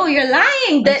you're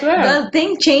lying. I swear. The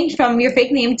thing changed from your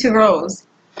fake name to Rose.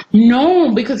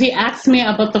 No, because he asked me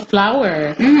about the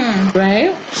flower.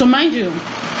 Right? So mind you,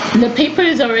 the paper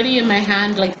is already in my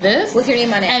hand like this. With your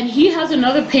name on it. And he has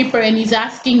another paper and he's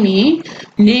asking me,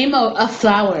 name a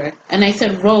flower. And I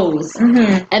said, rose.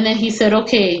 And then he said,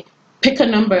 okay, pick a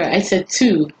number. I said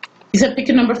 2. He said, pick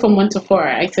a number from 1 to 4.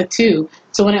 I said 2.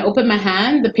 So when I opened my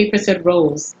hand, the paper said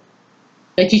rose.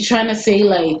 Like he's trying to say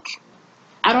like,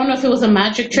 I don't know if it was a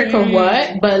magic trick or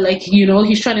what, but like, you know,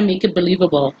 he's trying to make it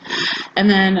believable. And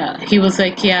then he was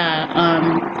like,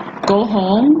 yeah, go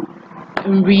home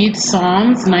and read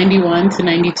Psalms 91 to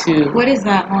 92. What is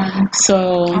that one?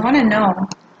 So, I want to know.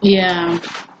 yeah.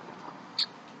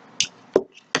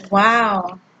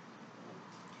 Wow.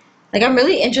 Like, I'm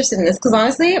really interested in this because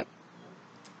honestly,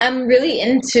 I'm really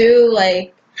into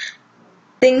like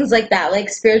things like that, like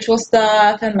spiritual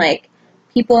stuff and like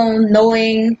people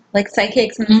knowing like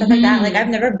psychics and stuff like that. Like, I've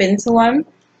never been to one.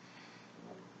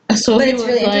 So But he it's was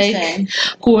really like, interesting.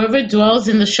 whoever dwells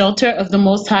in the shelter of the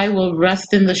Most High will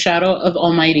rest in the shadow of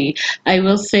Almighty. I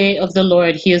will say of the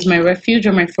Lord, He is my refuge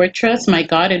and my fortress, my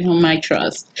God in whom I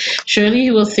trust. Surely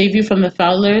He will save you from the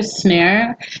fowler's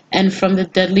snare and from the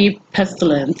deadly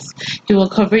pestilence. He will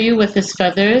cover you with His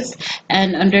feathers,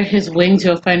 and under His wings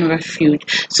you'll find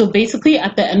refuge. So basically,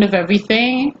 at the end of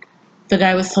everything, the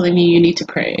guy was telling me, you need to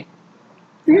pray.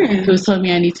 He was telling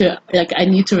me I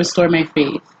need to restore my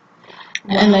faith.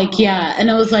 And like, yeah,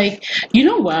 and I was like, you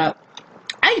know what?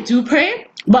 I do pray,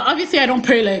 but obviously I don't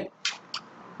pray like,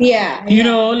 Yeah. you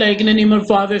know, like in the name of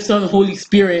Father, Son, Holy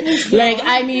Spirit. Like,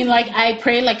 I mean, like I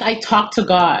pray, like I talk to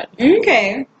God.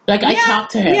 Okay. Like I talk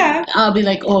to Him. Yeah. I'll be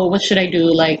like, oh, what should I do?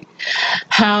 Like,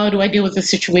 how do I deal with the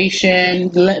situation?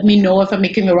 Let me know if I'm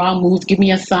making the wrong move. Give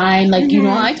me a sign. Like, you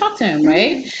know, I talk to Him,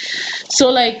 right? So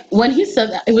like when he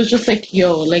said that, it was just like,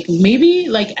 yo, like maybe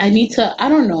like I need to, I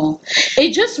don't know.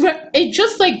 It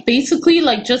just like basically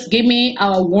like just gave me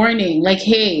a warning, like,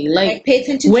 hey, like pay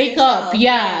attention to wake up, yourself.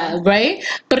 yeah, right?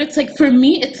 But it's like for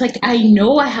me, it's like I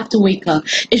know I have to wake up.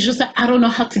 It's just that I don't know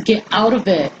how to get out of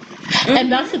it.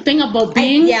 And that's the thing about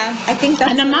being, I think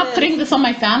that's. and I'm not putting this on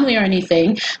my family or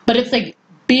anything, but it's like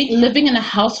living in a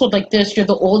household like this. You're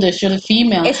the oldest, you're the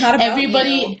female. It's not about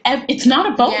everybody. you. It's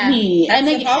not about Yeah, me. that's And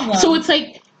the like, problem. so it's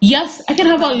like, yes, I can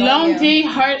have a Not about long you. day,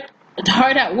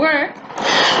 hard at work.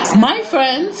 My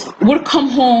friends would come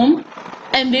home,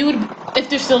 and they would, if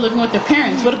they're still living with their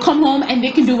parents, would come home and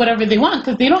they can do whatever they want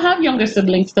because they don't have younger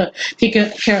siblings to take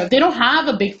care of. They don't have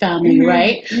a big family,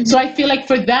 right? So I feel like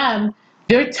for them,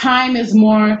 their time is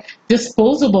more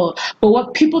disposable. But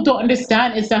what people don't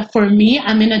understand is that for me,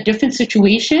 I'm in a different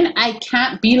situation. I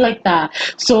can't be like that.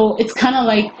 So it's kind of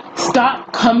like,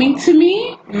 stop coming to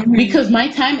me because my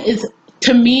time is,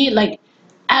 to me, like,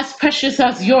 as precious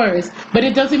as yours, but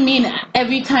it doesn't mean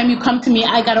every time you come to me,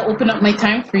 I gotta open up my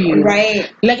time for you. Right.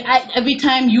 Like every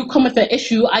time you come with an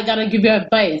issue, I gotta give you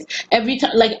advice. Every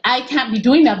time, like I can't be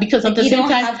doing that because at the You same don't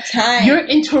time, have time. you're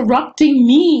interrupting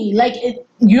me. Like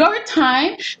your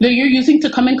time that you're using to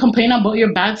come and complain about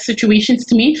your bad situations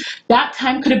to me, that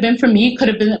time could have been for me, could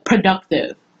have been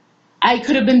productive. I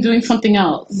could have been doing something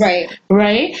else. Right.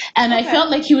 Right? And I Okay. felt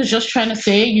like he was just trying to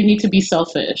say you need to be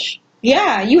selfish.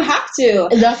 Yeah, you have to.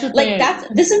 That's the thing.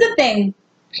 This is the thing.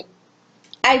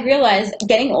 I realized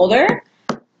getting older,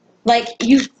 like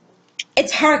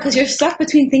it's hard because you're stuck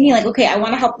between thinking like, okay, I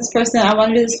want to help this person, I want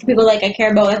to do this for people like I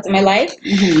care about, that's in my life,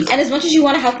 and as much as you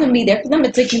want to help them, be there for them,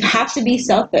 it's like you have to be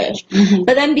selfish.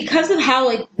 But then because of how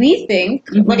like we think,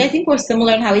 like I think we're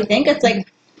similar in how we think. It's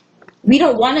like we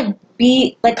don't want to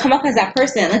be like come up as that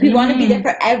person. Like we want to be there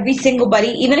for every single buddy,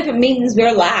 even if it means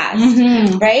we're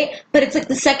last, right? But it's like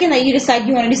the second that you decide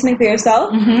you want to do something for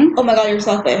yourself, oh my god, you're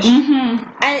selfish, and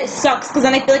it sucks because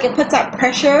then I feel like it puts that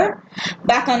pressure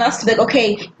back on us to be like,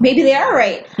 okay, maybe they are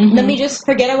right. Let me just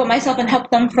forget about myself and help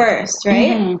them first,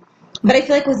 right? But I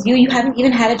feel like with you haven't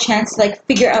even had a chance to like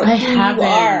figure out who you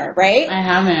are, right? I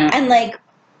haven't. And like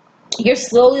you're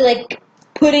slowly like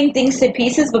putting things to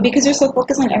pieces, but because you're so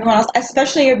focused on everyone else,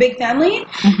 especially your big family,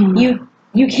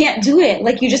 you can't do it.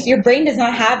 Like your brain does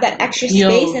not have that extra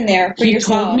space in there for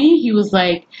yourself. He told me, he was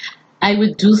like, I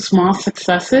would do small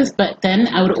successes, but then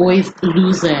I would always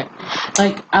lose it.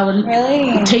 Like I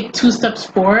would take 2 steps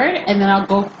forward and then I'll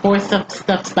go 4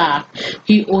 steps back.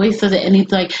 He always says it, and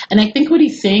he's like, and I think what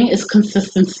he's saying is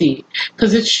consistency,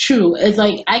 because it's true. It's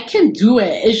like I can do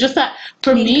it. It's just that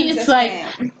for me, it's like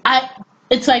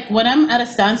It's like when I'm at a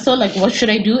standstill, like what should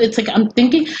I do? It's like I'm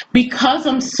thinking, because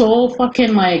I'm so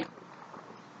fucking like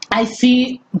I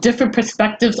see different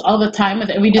perspectives all the time with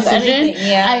every decision. everything,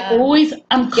 yeah.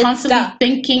 I'm Get constantly stuck.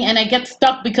 thinking, and I get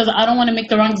stuck because I don't want to make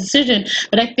the wrong decision.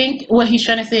 But I think what he's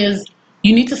trying to say is,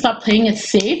 you need to stop playing it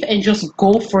safe and just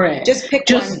go for it. Just pick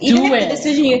Just one. do Even if it. the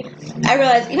decision I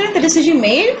realize, even if the decision you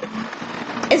made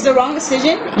is the wrong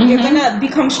decision, you're gonna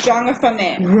become stronger from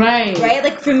it. Right. Right?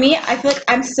 Like for me, I feel like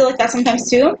I'm still like that sometimes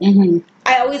too. Mm-hmm.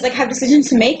 I always like have decisions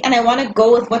to make, and I want to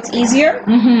go with what's easier.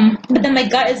 Mm-hmm. But then my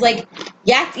gut is like,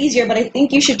 yeah, it's easier, but I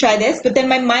think you should try this. But then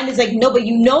my mind is like, no, but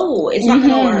you know it's not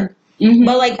gonna work. Mm-hmm.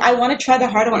 But like I want to try the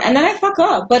harder one, and then I fuck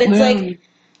up. But it's like,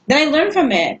 then I learn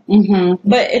from it. Mm-hmm.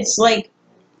 But it's like,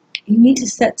 you need to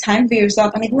set time for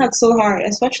yourself, and I think that's so hard,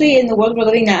 especially in the world we're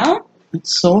living now.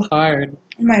 It's so hard.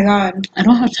 Oh my god, I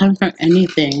don't have time for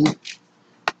anything.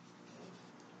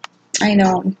 I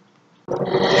know.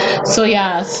 So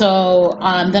yeah,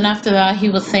 then after that he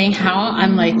was saying how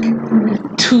I'm like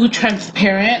too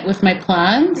transparent with my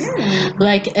plans.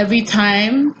 Like every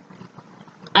time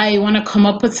I want to come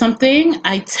up with something,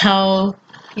 I tell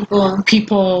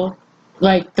people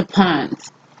like the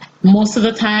plans. Most of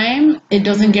the time it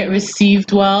doesn't get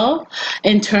received well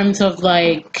in terms of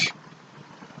like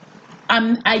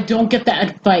I don't get the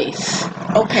advice.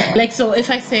 Okay. Like, so if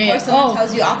I say, or someone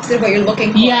tells you opposite of what you're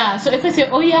looking for. Yeah, so if I say,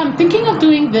 oh yeah, I'm thinking of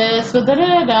doing this, but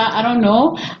I don't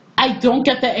know, I don't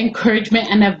get the encouragement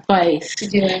and advice. To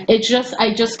do it.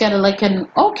 I just get like an,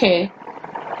 okay,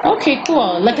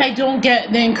 cool. Like, I don't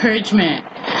get the encouragement.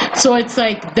 So it's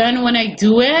like, then when I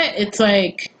do it, it's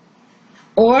like,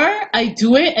 or I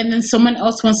do it and then someone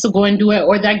else wants to go and do it,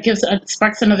 or that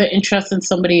sparks another interest in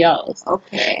somebody else.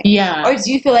 Okay. Yeah. Or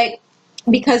do you feel like,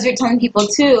 because you're telling people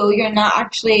too, you're not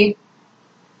actually,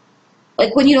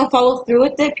 like when you don't follow through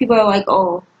with it, people are like,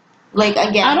 oh, like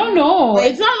again. I don't know. Like,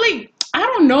 it's not like, I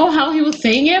don't know how he was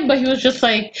saying it, but he was just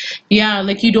like, yeah,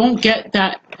 like you don't get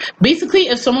that. Basically,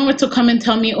 if someone were to come and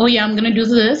tell me, oh yeah, I'm gonna do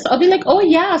this, I'll be like, oh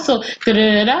yeah, so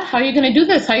how are you gonna do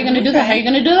this? How are you gonna do that? How are you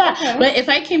gonna do that? Okay. But if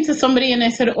I came to somebody and I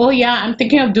said, oh yeah, I'm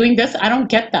thinking of doing this, I don't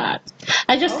get that.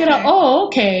 I just get a, oh,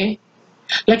 okay.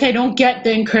 Like I don't get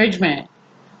the encouragement.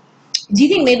 Do you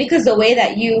think maybe because the way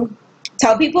that you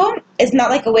tell people is not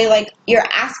like a way like you're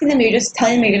asking them, you're just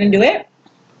telling them you're gonna do it?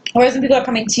 Whereas when people are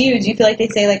coming to you, do you feel like they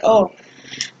say like, oh,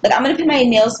 like I'm gonna paint my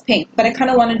nails pink, but I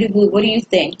kind of want to do blue. What do you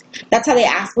think? That's how they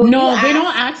ask. No, they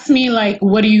don't ask me like,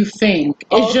 what do you think?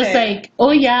 It's just like,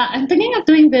 oh yeah, I'm thinking of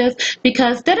doing this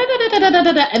because da da da da da da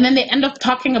da da, and then they end up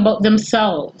talking about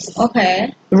themselves.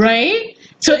 Okay. Right?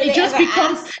 So it just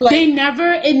becomes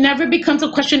it never becomes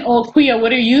a question, oh Kuya,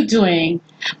 what are you doing?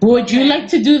 Would you like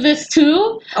to do this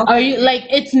too? Are you like,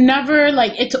 it's never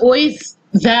like, it's always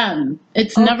them.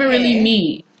 It's never really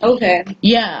me. Okay.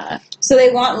 Yeah. So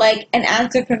they want like an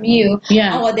answer from you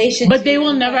on what they should do. But they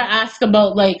will never ask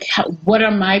about like what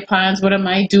are my plans, what am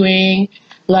I doing?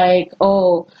 Like,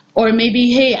 oh, or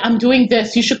maybe, hey, I'm doing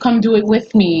this, you should come do it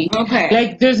with me. Okay.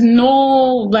 Like there's no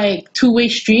like two-way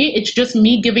street. It's just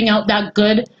me giving out that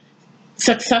good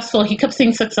successful, he kept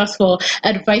saying successful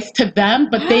advice to them,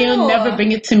 but they'll never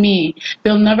bring it to me.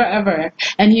 They'll never ever.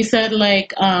 And he said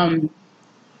like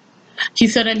he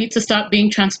said I need to stop being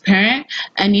transparent.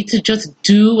 I need to just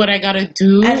do what I gotta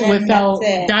do without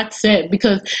that's it.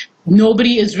 Because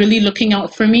nobody is really looking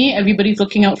out for me. Everybody's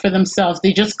looking out for themselves.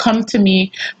 They just come to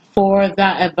me for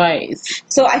that advice.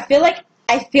 So I feel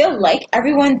like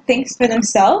everyone thinks for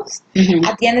themselves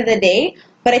at the end of the day,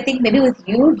 but I think maybe with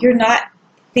you, you're not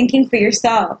thinking for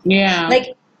yourself. Yeah.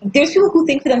 Like there's people who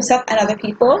think for themselves and other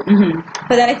people,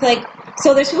 but then I feel like,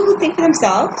 so there's people who think for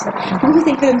themselves,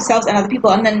 and other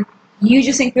people, and then you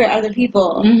just think for other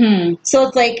people. So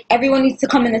it's like everyone needs to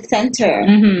come in the center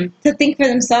to think for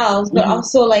themselves, but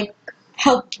also like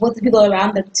help with the people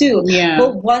around them too. Yeah.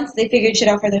 But once they figured shit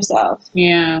out for themselves.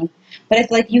 Yeah. But I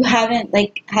feel like you haven't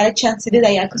like had a chance to do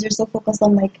that yet because you're so focused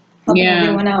on like helping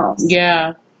everyone else.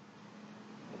 Yeah.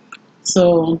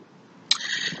 So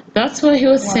that's what he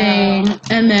was saying.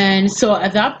 And then, so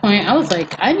at that point, I was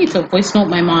like, I need to voice note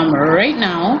my mom right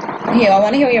now. Yeah, I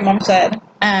want to hear what your mom said.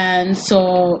 And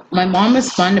so my mom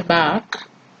responded back.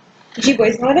 Did she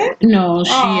voice note it? No,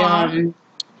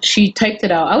 she typed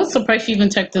it out. I was surprised she even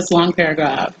typed this long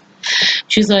paragraph.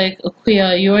 She's like,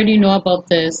 Akuya, you already know about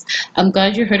this. I'm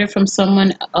glad you heard it from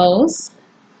someone else.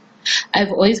 I've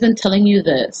always been telling you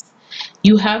this.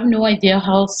 You have no idea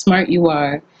how smart you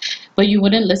are, but you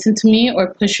wouldn't listen to me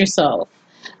or push yourself.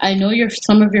 I know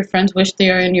some of your friends wish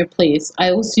they are in your place. I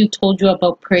also told you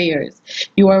about prayers.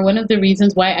 You are one of the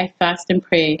reasons why I fast and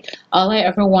pray. All I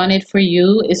ever wanted for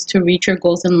you is to reach your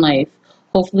goals in life.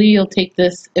 Hopefully you'll take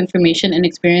this information and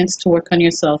experience to work on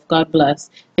yourself. God bless.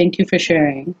 Thank you for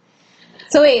sharing.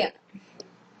 So wait.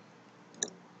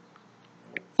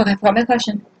 Fuck, I forgot my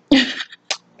question.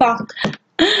 Fuck.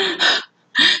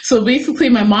 So basically,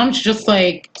 my mom's just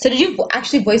like, So did you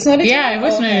actually voice note it? yeah, I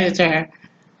voice noted it to her.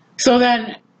 So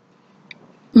then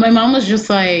my mom was just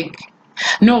like,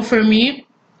 no, for me,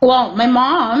 well, my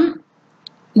mom,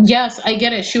 yes, I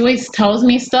get it. She always tells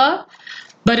me stuff,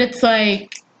 but it's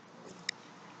like,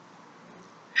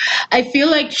 I feel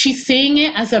like she's saying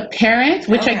it as a parent,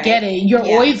 which I get it. You're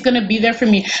always going to be there for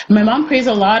me. My mom prays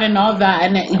a lot and all that,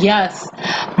 and yes,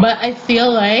 but I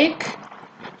feel like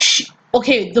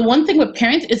okay, the one thing with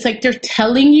parents is like they're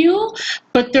telling you,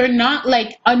 but they're not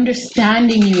like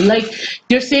understanding you. Like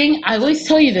they're saying, I always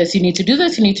tell you this, you need to do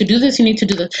this, you need to do this, you need to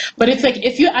do this. But it's like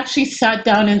if you actually sat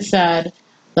down and said,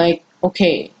 like,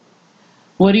 okay,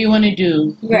 what do you want to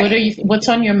do? Right. What are you what's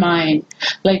on your mind?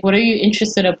 Like what are you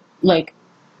interested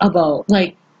about?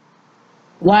 Like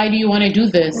why do you want to do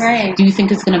this? Right. Do you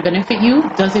think it's going to benefit you?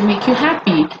 Does it make you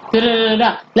happy? Da, da, da,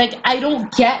 da. Like I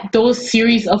don't get those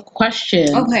series of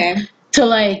questions. Okay. To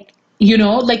like, you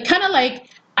know, like kind of like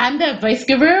I'm the advice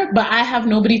giver, but I have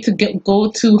nobody to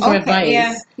go to for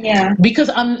advice. Yeah. Because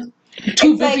I'm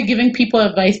too busy like, giving people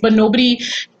advice, but nobody.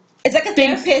 It's like a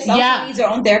therapist also needs their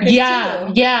own therapist too.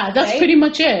 Yeah, that's pretty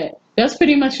much it. That's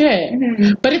pretty much it.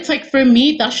 Mm-hmm. But it's like for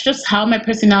me, that's just how my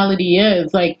personality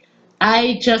is. Like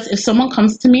if someone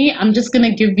comes to me, I'm just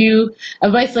gonna give you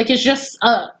advice. Like it's just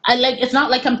it's not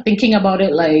like I'm thinking about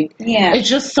it. Like it's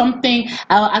just something.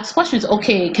 I'll ask questions.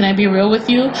 Okay, can I be real with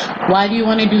you? Why do you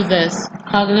want to do this?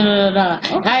 How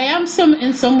okay. I am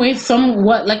in some ways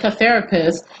somewhat like a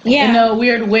therapist in a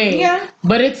weird way. Yeah.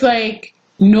 But it's like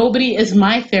nobody is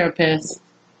my therapist.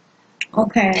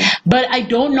 Okay. But I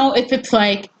don't know if it's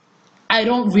like I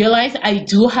don't realize I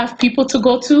do have people to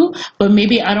go to, but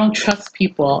maybe I don't trust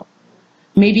people.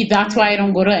 Maybe that's why I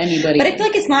don't go to anybody. But I feel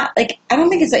like it's not like I don't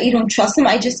think it's that you don't trust them.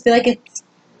 I just feel like it's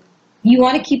you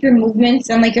want to keep your movements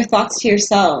and like your thoughts to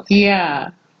yourself.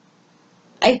 Yeah.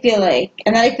 I feel like,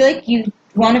 and then I feel like you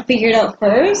want to figure it out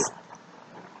first,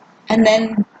 and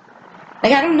then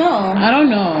like I don't know. I don't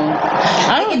know.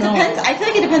 Depends. I feel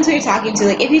like it depends who you're talking to.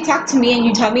 Like if you talk to me and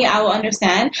you tell me, I will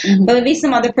understand. Mm-hmm. But maybe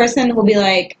some other person will be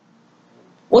like,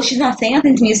 well, she's not saying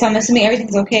nothing to me, so I'm assuming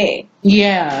everything's okay.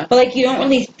 Yeah. But like you don't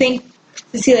really think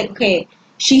to see like, okay,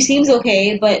 she seems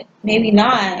okay, but maybe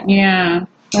not. Yeah.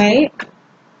 Right?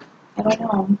 I don't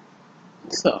know.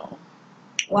 So.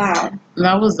 Wow.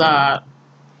 That was that.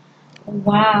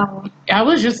 Wow. I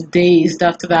was just dazed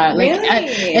after that. Like,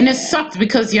 really? And it sucked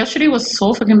because yesterday was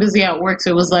so fucking busy at work.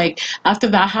 So it was like after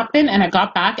that happened and I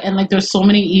got back and like there's so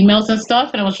many emails and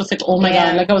stuff and I was just like, oh my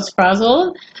god, like I was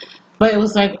frazzled. But it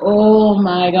was like, oh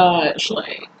my gosh,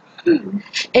 like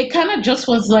it kind of just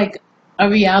was like a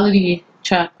reality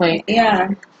check. Like,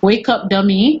 wake up,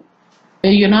 dummy.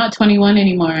 You're not 21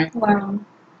 anymore. Wow.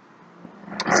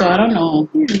 So I don't know.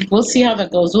 We'll see how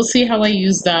that goes. We'll see how I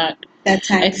use that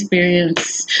time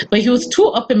experience. But he was too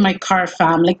up in my car,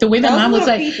 fam. Like the way the man was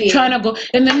like creepy. Trying to go,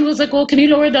 and then he was like, "Oh, can you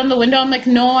lower down the window?" I'm like,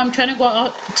 "No, I'm trying to go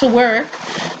out to work.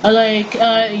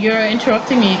 You're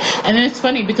interrupting me." And then it's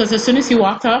funny because as soon as he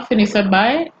walked off and he said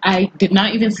bye, I did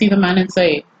not even see the man in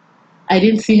sight. I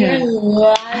didn't see him. You're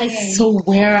lying. I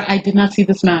swear I did not see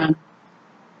this man.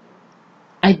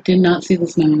 I did not see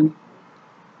this man.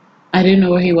 I didn't know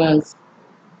where he was.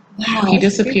 Wow, he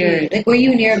disappeared. Like, were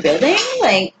you near a building?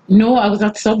 Like, no, I was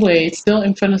at Subway, still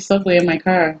in front of Subway in my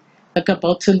car, like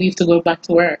about to leave to go back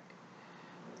to work.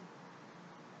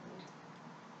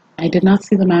 I did not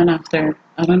see the man after.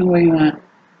 I don't know where he went.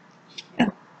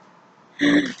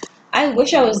 I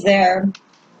wish I was there.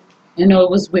 You know, it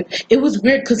was weird. It was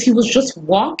weird because he was just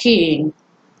walking,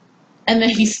 and then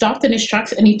he stopped in his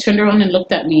tracks and he turned around and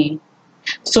looked at me.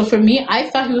 So for me, I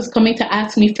thought he was coming to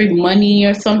ask me for money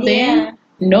or something. Yeah.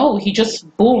 No, he just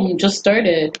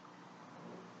started.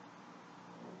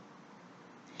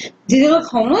 Did he look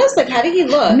homeless? Like, how did he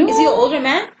look? No. Is he an older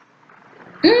man?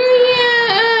 Yeah,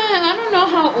 I don't know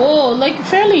how old. Like,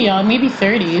 fairly young, maybe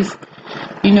 30s.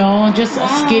 You know, just a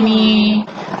skinny,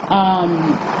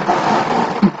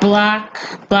 black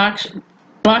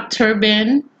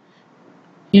turban.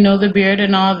 You know, the beard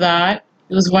and all that.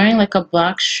 He was wearing like a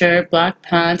black shirt, black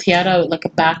pants. He had a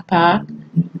backpack.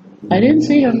 I didn't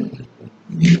see him.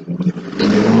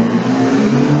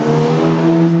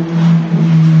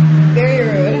 Very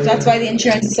rude. That's why the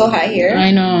insurance is so high here.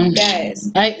 I know.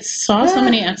 Guys. I saw so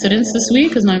many accidents this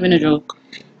week. It's not even a joke.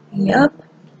 Yep.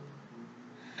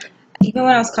 Even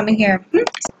when I was coming here.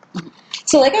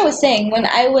 So like I was saying, when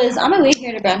I was on my way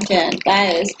here to Brampton,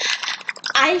 guys,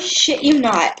 I shit you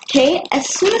not, okay? As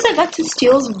soon as I got to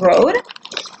Steeles Road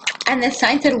and the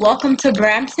sign said, "Welcome to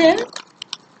Brampton,"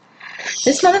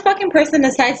 this motherfucking person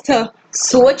decides to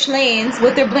switch lanes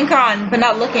with their blinker on but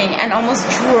not looking and almost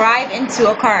drive into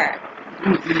a car.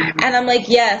 And I'm like,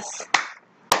 yes,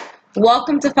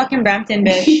 welcome to fucking Brampton,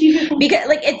 bitch. Because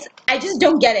like I just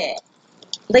don't get it.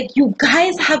 Like, you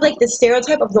guys have like the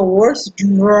stereotype of the worst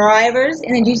drivers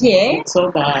in the GTA, It's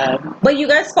so bad. but you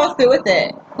guys fall through with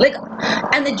it. Like,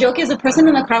 and the joke is the person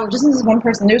in the car just isn't one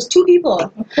person. There's two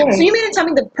people. So you mean to tell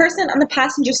me the person on the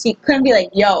passenger seat couldn't be like,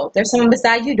 yo, there's someone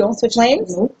beside you, don't switch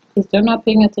lanes? Nope, because they're not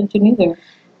paying attention either.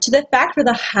 To the fact where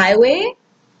the highway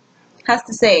has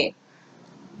to say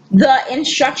the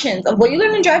instructions of what you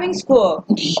learn in driving school.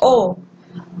 Oh,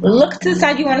 look to the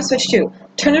side you want to switch to.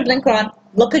 Turn your blinker on,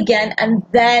 look again, and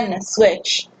then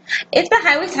switch. If the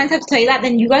highway signs have to tell you that,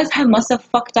 then you guys must have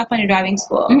fucked up on your driving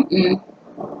school.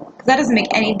 Because that doesn't make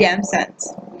any damn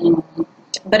sense.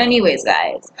 But anyways,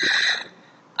 guys.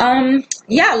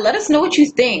 Yeah, let us know what you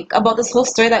think about this whole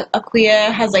story that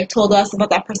Akuya has like told us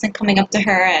about that person coming up to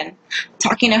her and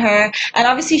talking to her. And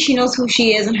obviously she knows who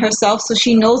she is and herself, so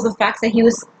she knows the facts that he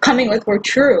was coming with were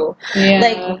true. Yeah.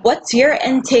 Like, what's your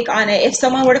intake on it? If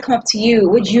someone were to come up to you,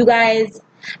 would you guys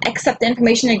accept the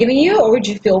information they're giving you, or would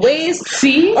you feel ways?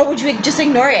 See? Or would you just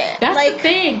ignore it? That's like, the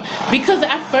thing. Because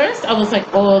at first I was like,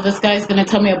 oh, this guy's gonna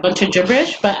tell me a bunch of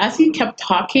gibberish. But as he kept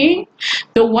talking,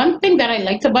 the one thing that I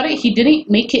liked about it, he didn't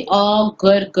make it all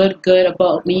good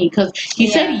about me. Because he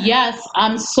said, yes,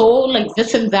 I'm so like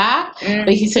this and that.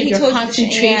 But he said, He your told you-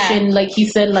 concentration, like he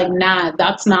said, like, nah,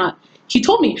 that's not. He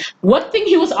told me. One thing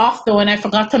he was off though, and I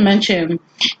forgot to mention.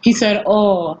 He said,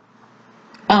 oh,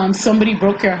 somebody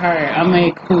broke your heart. I'm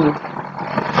like, who?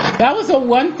 That was the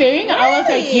one thing. Really? I was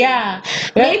like, yeah.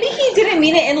 Maybe he didn't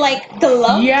mean it in like the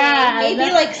love way.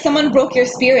 Maybe like someone broke your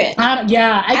spirit.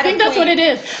 I think that's what it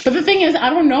is. But the thing is, I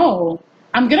don't know.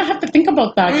 I'm gonna have to think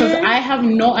about that because I have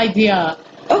no idea.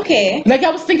 Okay. Like,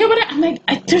 I was thinking about it. I'm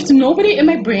like, there's nobody in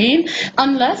my brain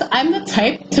unless I'm the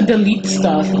type to delete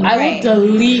stuff. I will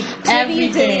delete everything.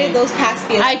 You deleted those past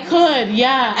feelings. I could,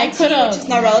 yeah. I could have. It's just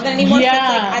not relevant anymore. Yeah.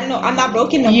 It's like, I don't know. I'm not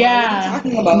broken no more. What are you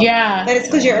talking about? Yeah. But it's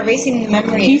because you're erasing the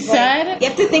memory. He like, said. You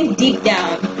have to think deep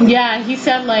down. Yeah. He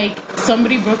said like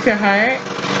somebody broke your heart,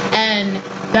 and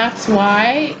that's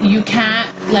why you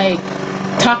can't like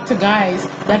talk to guys.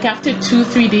 Like after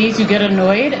 2-3 days, you get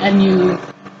annoyed and you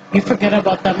forget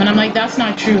about them. And I'm like, that's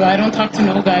not true. I don't talk to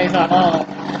no guys at all.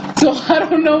 So I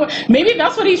don't know. Maybe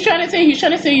that's what he's trying to say. He's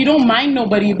trying to say you don't mind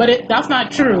nobody, but that's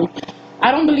not true.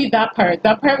 I don't believe that part.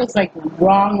 That part was like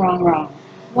wrong.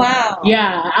 Wow.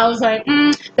 Yeah. I was like,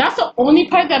 that's the only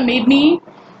part that made me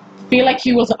feel like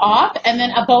he was off. And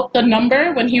then about the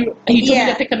number, when he told me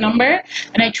to pick a number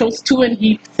and I chose 2 and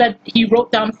he said he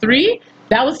wrote down 3,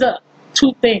 that was the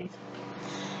 2 things.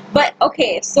 But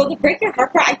okay, so the break your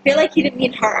heart part, I feel like he didn't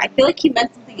mean heart. I feel like he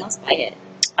meant something else by it.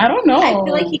 I don't know. I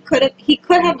feel like he could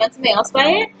have meant something else by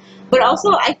it. But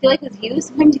also, I feel like with you,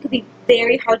 sometimes you could be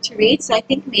very hard to read. So I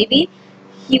think maybe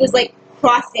he was like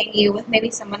crossing you with maybe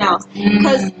someone else.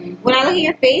 Because when I look at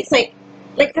your face, like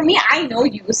for me, I know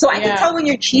you, so I can tell when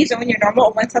you're cheese or when you're normal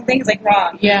or when something is like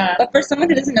wrong. Yeah. But for someone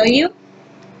who doesn't know you,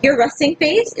 your resting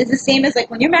face is the same as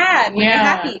like when you're mad, when you're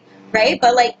happy, right?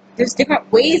 But like, there's different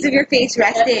ways of your face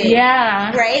resting.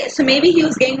 Yeah. Right? So maybe he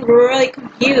was getting really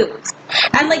confused.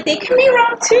 And like, they can be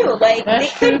wrong too. Like, they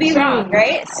could be wrong,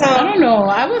 right? So I don't know.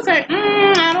 I was like,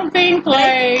 I don't think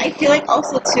like. I feel like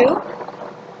also too,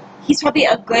 he's probably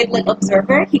a good like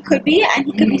observer. He could be, and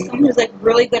he could be someone who's like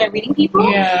really good at reading people.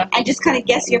 Yeah. And just kind of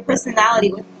guess your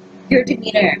personality with your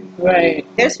demeanor. Right.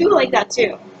 There's people like that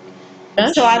too.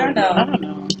 That's so I don't know. I don't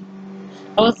know.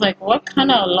 I was like, what kind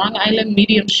of Long Island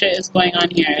medium shit is going on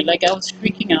here? Like, I was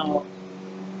freaking out.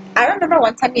 I remember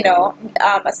one time,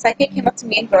 a psychic came up to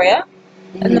me and Gloria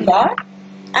in the mall,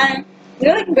 and we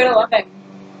were like in grade 11.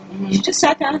 She just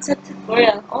sat down and said to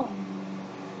Gloria, oh,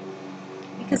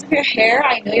 because of your hair,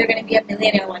 I know you're going to be a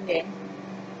millionaire one day.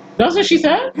 That's what she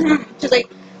said? She's like,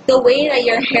 the way that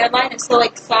your hairline is so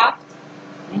like soft,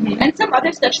 and some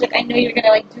other stuff, she's like, I know you're going to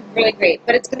like do really great,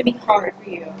 but it's going to be hard for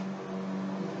you.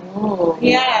 Oh.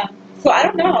 Yeah. So I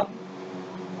don't know.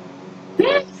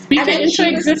 Speak it into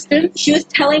existence. She was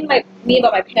telling me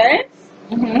about my parents.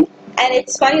 And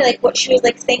it's funny, like, what she was,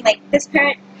 like, saying, like, this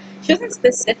parent, she wasn't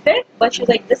specific, but she was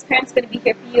like, this parent's going to be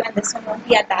here for you, and this one won't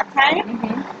be at that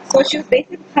time. So she was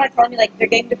basically kind of telling me, like, they're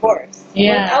getting divorced.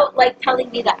 Yeah. Without, like,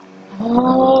 telling me that.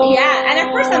 Oh. Yeah, and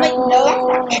at first I'm like, no, that's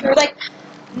not true. Like,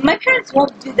 my parents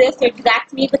won't do this or do that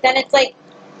to me, but then it's like,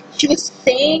 she was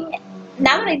saying,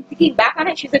 now that I'm thinking back on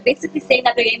it, she was like basically saying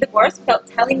that they're getting divorced without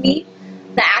telling me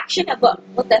the action of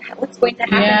what's going to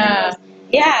happen.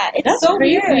 Yeah, it's that's so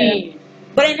crazy.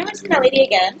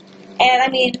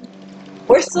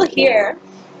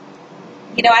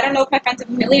 you know, I don't know if my friend's a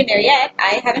millionaire yet.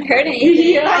 I haven't heard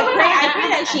anything. Yeah. I pray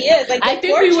that she is. Like, I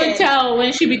think we would tell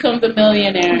when she becomes a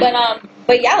millionaire.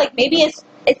 But yeah, like maybe it's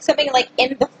something like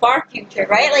in the far future,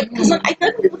 right? Like, because I feel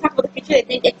like when people talk about the future, they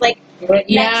think it's like next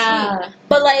week.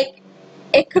 But like,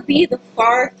 it could be the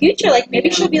far future. Like maybe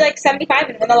she'll be like 75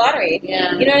 and win the lottery.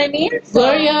 Yeah. You know what I mean? So,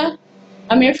 Gloria,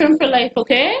 I'm your friend for life,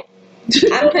 okay?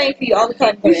 I'm praying for you all the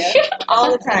time, Gloria.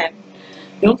 All the time.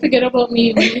 Don't forget about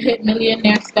me when you hit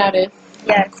millionaire status.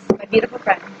 Yes, my beautiful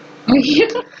friend.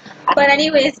 But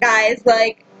anyways, guys,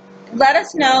 like, let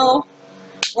us know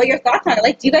what your thoughts on it.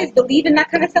 Like, do you guys believe in that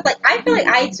kind of stuff? Like, I feel like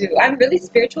I do. I'm really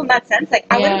spiritual in that sense. Like,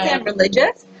 I wouldn't say I'm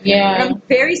religious, but I'm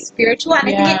very spiritual, and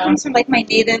I think it comes from like my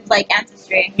native like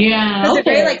ancestry. Yeah, because they're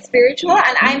very like spiritual,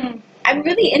 and I'm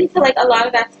really into like a lot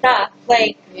of that stuff.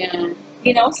 Like,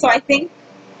 you know, so I think.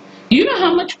 You know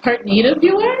how much part native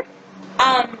you are?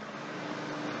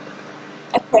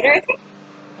 A quarter, I think.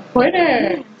 A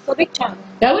quarter. So big chunk.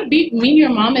 That would mean your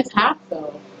mom is half,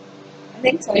 though. I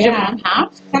think so. Is your mom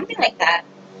half? Something like that.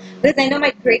 Because I know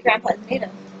my great grandpa is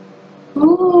native.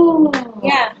 Oh.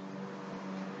 Yeah.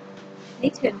 Me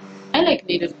too. I like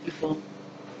native people.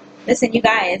 Listen, you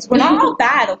guys, we're not all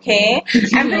bad, okay?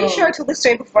 I'm pretty sure I told the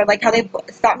story before, like how they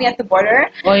stopped me at the border.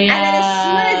 Oh, yeah. And then as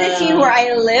soon as they see where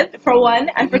I lived, for one,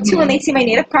 and for two, when they see my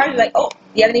native card, they're like, oh, do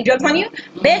you have any drugs on you?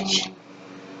 Bitch.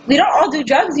 We don't all do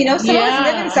drugs, you know? Some of us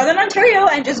live in Southern Ontario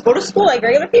and just go to school like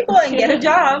regular people and get a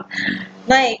job.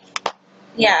 Like,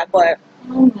 yeah, but.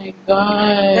 Oh my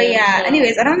god. But yeah,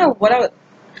 anyways, I don't know what I was.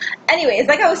 Anyways,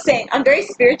 like I was saying, I'm very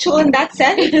spiritual in that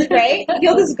sense, right?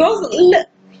 Yo, this girl's.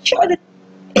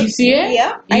 You see it?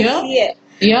 Yeah, I see it.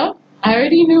 Yeah, I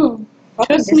already knew.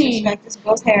 Trust me. This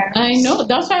girl's hair. I know.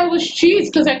 That's why I was cheesed,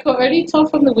 because I could already tell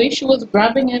from the way she was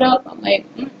grabbing it up. I'm like,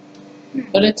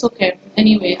 but it's okay.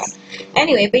 Anyways.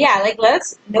 Anyway, but yeah, like, let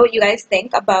us know what you guys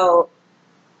think about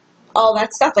all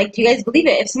that stuff. Like, do you guys believe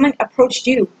it? If someone approached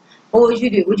you, what would you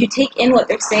do? Would you take in what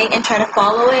they're saying and try to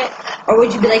follow it? Or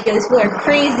would you be like, yo, these people are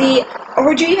crazy? Or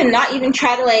would you even not even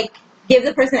try to, like, give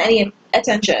the person any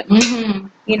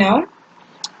attention? You know?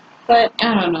 But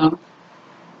I don't know.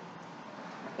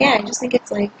 Yeah, I just think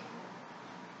it's like,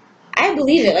 I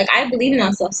believe it. Like, I believe in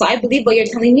that stuff. So I believe what you're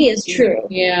telling me is true.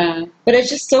 Yeah. But it's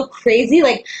just so crazy.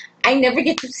 Like, I never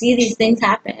get to see these things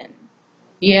happen.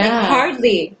 Yeah. Like,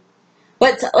 hardly.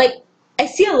 But, like, I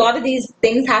see a lot of these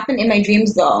things happen in my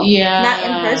dreams, though. Yeah. Not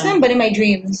in person, but in my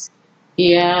dreams.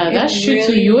 Yeah, that's true,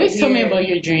 too. You always tell me about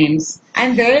your dreams.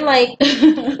 I'm very, like,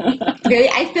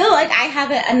 I feel like I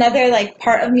have another, like,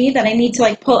 part of me that I need to,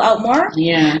 like, pull out more.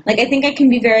 Yeah. Like, I think I can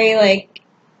be very, like,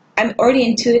 I'm already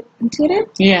intuitive.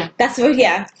 Yeah. That's what,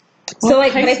 So,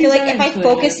 like, but I feel like if I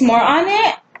focus more on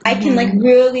it, I can, like,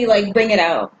 really, like, bring it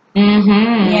out.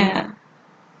 Yeah.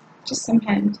 Just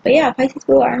sometimes. But yeah, Pisces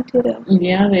people are intuitive.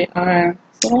 Yeah, they are.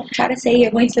 So don't try to say you're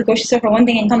going to the grocery store for one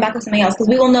thing and come back with something else, because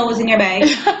we will know what's in your bag.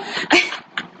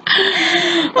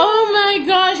 Oh my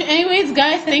gosh. Anyways,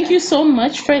 guys, thank you so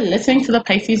much for listening to the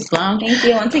Pisces Lounge. Thank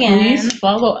you once again. Please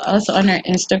follow us on our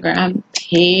Instagram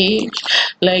page.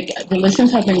 Like, the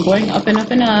listens have been going up and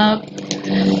up and up.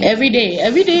 Every day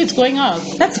it's going up.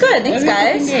 That's good. Thanks,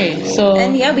 guys. Day. So,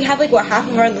 and yeah, we have like half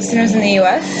of our listeners in the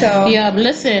US. So yeah, but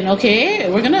listen, okay,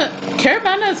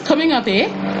 Caravana is coming up,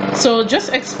 so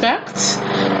just expect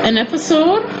an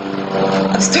episode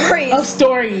of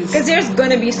stories. Because there's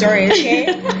gonna be stories,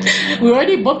 okay? We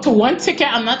already booked one ticket.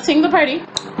 I'm not saying the party,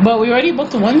 but we already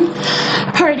booked one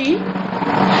party.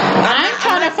 I'm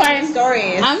trying to find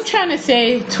stories. I'm trying to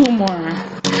say two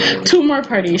more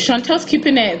parties. Chantel's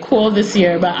keeping it cool this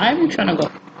year, but I'm trying to go.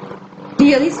 Do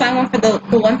you at least find one for the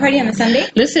one party on the Sunday?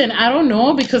 Listen, I don't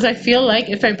know, because I feel like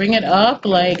if I bring it up,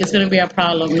 like, it's gonna be a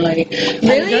problem. Like,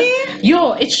 really?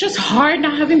 It's just hard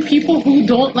not having people who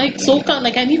don't like soca.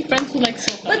 Like, I need friends who like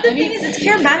soca. But the thing is, it's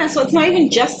Caravana, so it's not even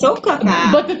just soca,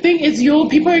 man. But the thing is,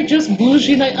 people are just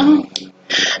bougie. Like,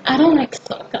 I don't like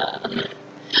soca.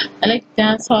 I like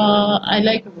dancehall. I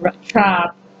like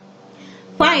trap.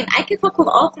 Fine, I can fuck with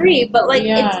all three, but like,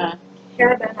 it's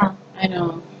Caravana. I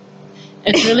know.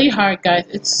 It's really hard, guys.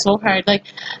 It's so hard. Like,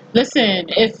 listen,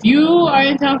 if you are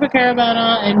in town for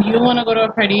Caravana and you want to go to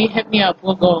a party, hit me up.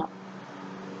 We'll go.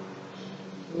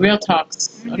 Real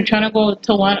talks. I'm trying to go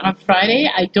to one on Friday.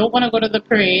 I don't want to go to the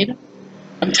parade.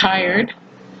 I'm tired.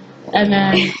 And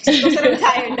then... I'm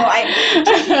tired. No,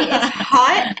 it's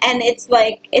hot, and it's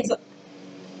like,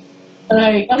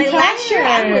 like last year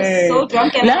I was so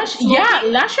drunk. And last year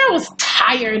I was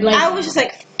tired. Like, I was just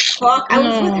like, fuck. I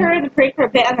was with her in the parade for a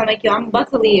bit, and I'm like, yo, I'm about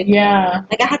to leave. Yeah.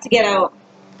 Like, I had to get out.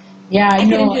 Yeah, I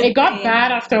know. It got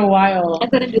bad after a while. I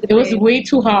couldn't do the parade. It was way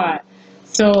too hot.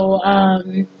 So,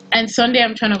 And Sunday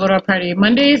I'm trying to go to a party.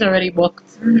 Monday is already booked.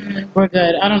 We're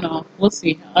good. I don't know. We'll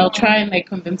see. I'll try and like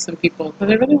convince some people because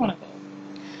I really want to go.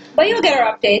 But you'll get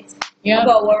our updates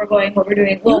about where we're going, what we're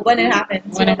doing. Well, when it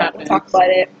happens. When it happens. We'll talk about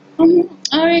it.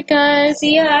 All right, guys.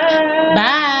 See ya.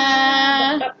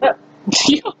 Bye.